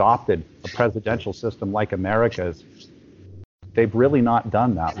have adopted a presidential system like America's, they've really not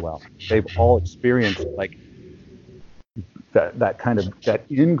done that well. They've all experienced like that kind of that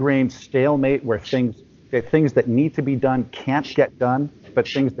ingrained stalemate where things that need to be done can't get done, but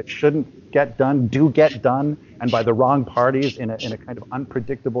things that shouldn't get done do get done, and by the wrong parties in a kind of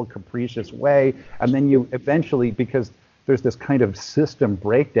unpredictable, capricious way. And then you eventually, because there's this kind of system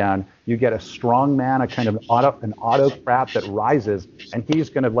breakdown, you get a strong man, a kind of an autocrat that rises, and he's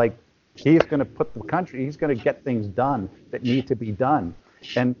going to put the country, he's going to get things done that need to be done.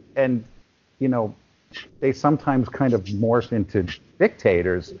 And you know, they sometimes kind of morph into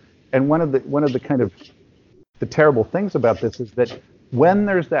dictators. And one of the kind of the terrible things about this is that when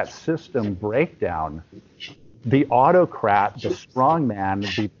there's that system breakdown, the autocrat, the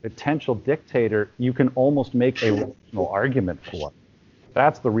strongman, the potential dictator, you can almost make a rational argument for.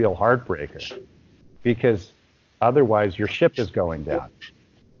 That's the real heartbreaker, because otherwise your ship is going down.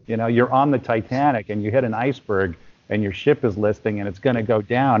 You know, you're on the Titanic and you hit an iceberg and your ship is listing and it's going to go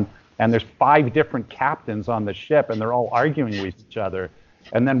down, and there's 5 different captains on the ship and they're all arguing with each other,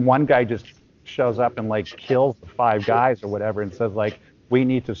 and then one guy just shows up and like kills the 5 guys or whatever and says like, we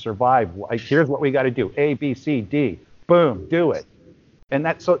need to survive. Like, here's what we got to do: A, B, C, D. Boom, do it. And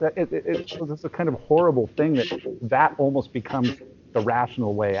that's so it's a kind of horrible thing that almost becomes the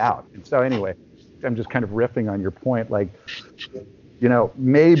rational way out. And so anyway, I'm just kind of riffing on your point. Like, you know,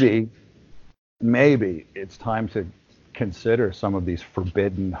 maybe it's time to consider some of these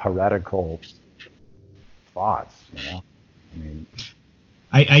forbidden, heretical thoughts. You know, I mean,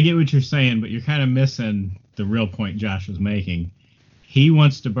 I get what you're saying, but you're kind of missing the real point Josh was making. He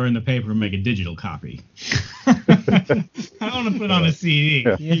wants to burn the paper and make a digital copy. I want to put on a CD.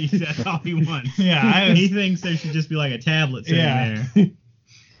 That's all he wants. Yeah, he thinks there should just be like a tablet sitting there.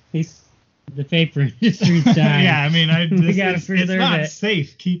 He's the paper industry's dying. Yeah, I mean, it's not it.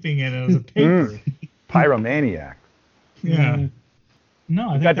 safe keeping it as a paper. Pyromaniac. Yeah. No,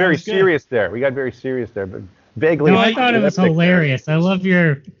 I think We got very serious there, but vaguely. No, I thought it was hilarious. I love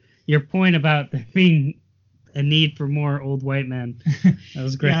your point about there being a need for more old white men. That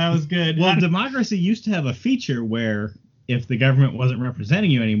was great. Yeah, that was good. Well, democracy used to have a feature where if the government wasn't representing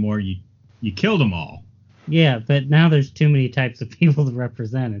you anymore, you killed them all. Yeah, but now there's too many types of people to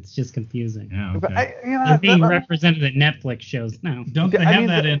represent. It's just confusing. Yeah, okay. But They're being represented at Netflix shows now. Don't they have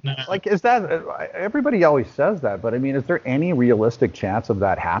that in... like, is that... everybody always says that, but I mean, is there any realistic chance of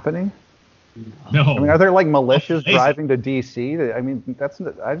that happening? No. I mean, are there like militias driving to D.C.? I mean,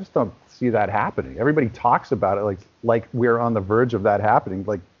 I just don't see that happening. Everybody talks about it like we're on the verge of that happening.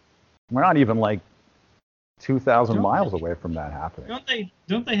 Like, we're not even like 2,000 miles away from that happening.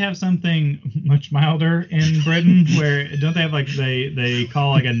 Don't they have something much milder in Britain where don't they have like they call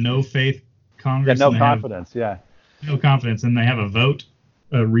like a no faith Congress? Yeah, no confidence. Yeah. No confidence, and they have a vote,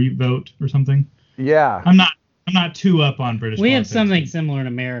 a re-vote or something. Yeah. I'm not too up on British. We politics. have something similar in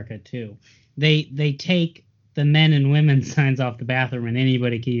America too. They take the men and women signs off the bathroom, and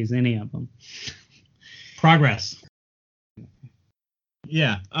anybody can use any of them. Progress.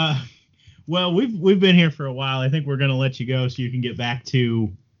 Yeah. Well, we've been here for a while. I think we're going to let you go so you can get back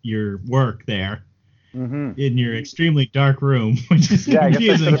to your work there in your extremely dark room, which is confusing. I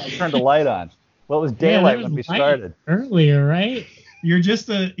guess I should have turned the light on. Well, it was daylight when we started. Earlier, right? You're just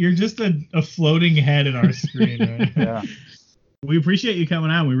a floating head in our screen. Right? Yeah. We appreciate you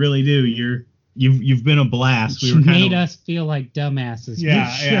coming on. We really do. You've been a blast. We made us feel like dumbasses. Yeah,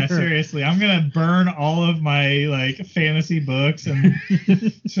 sure. yeah. Seriously, I'm gonna burn all of my like fantasy books and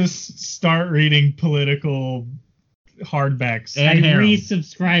just start reading political hardbacks. I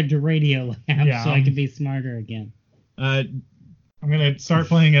resubscribed to Radio Lab so I could be smarter again. I'm gonna start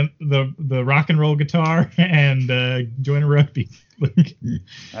playing the rock and roll guitar and join a rugby league.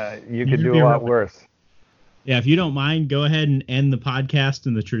 You could do a lot worse. Yeah, if you don't mind, go ahead and end the podcast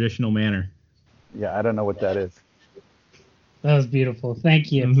in the traditional manner. Yeah, I don't know what that is. That was beautiful. Thank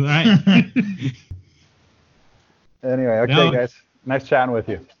you. All right. Anyway, okay, guys. Nice chatting with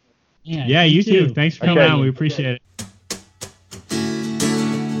you. Yeah, you too. Thanks for coming on. We appreciate it.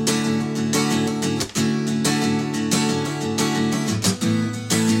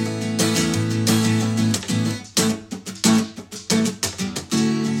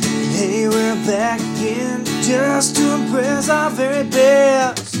 back again just to impress our very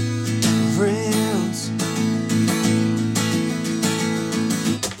best friends.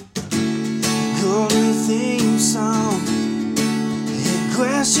 Golden theme song and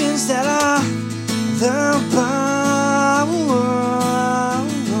questions that are the power.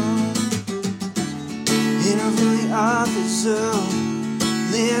 Interviewing authors of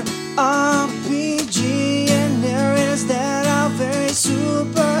lit RPG and narrators that are very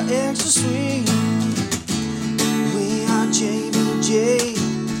super extra sweet. We are JBJ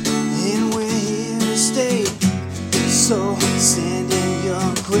and we're here to stay. So send in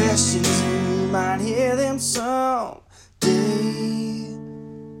your questions and you might hear them someday.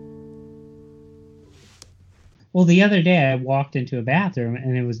 Well, the other day I walked into a bathroom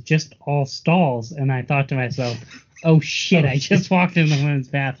and it was just all stalls, and I thought to myself, oh shit, I just walked into the women's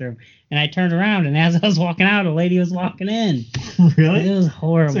bathroom. And I turned around, and as I was walking out, a lady was walking in. Really? It was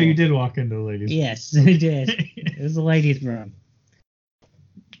horrible. So you did walk into the ladies' room? Yes, I did. It was a ladies' room.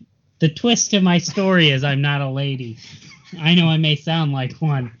 The twist to my story is I'm not a lady. I know I may sound like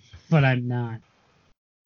one, but I'm not.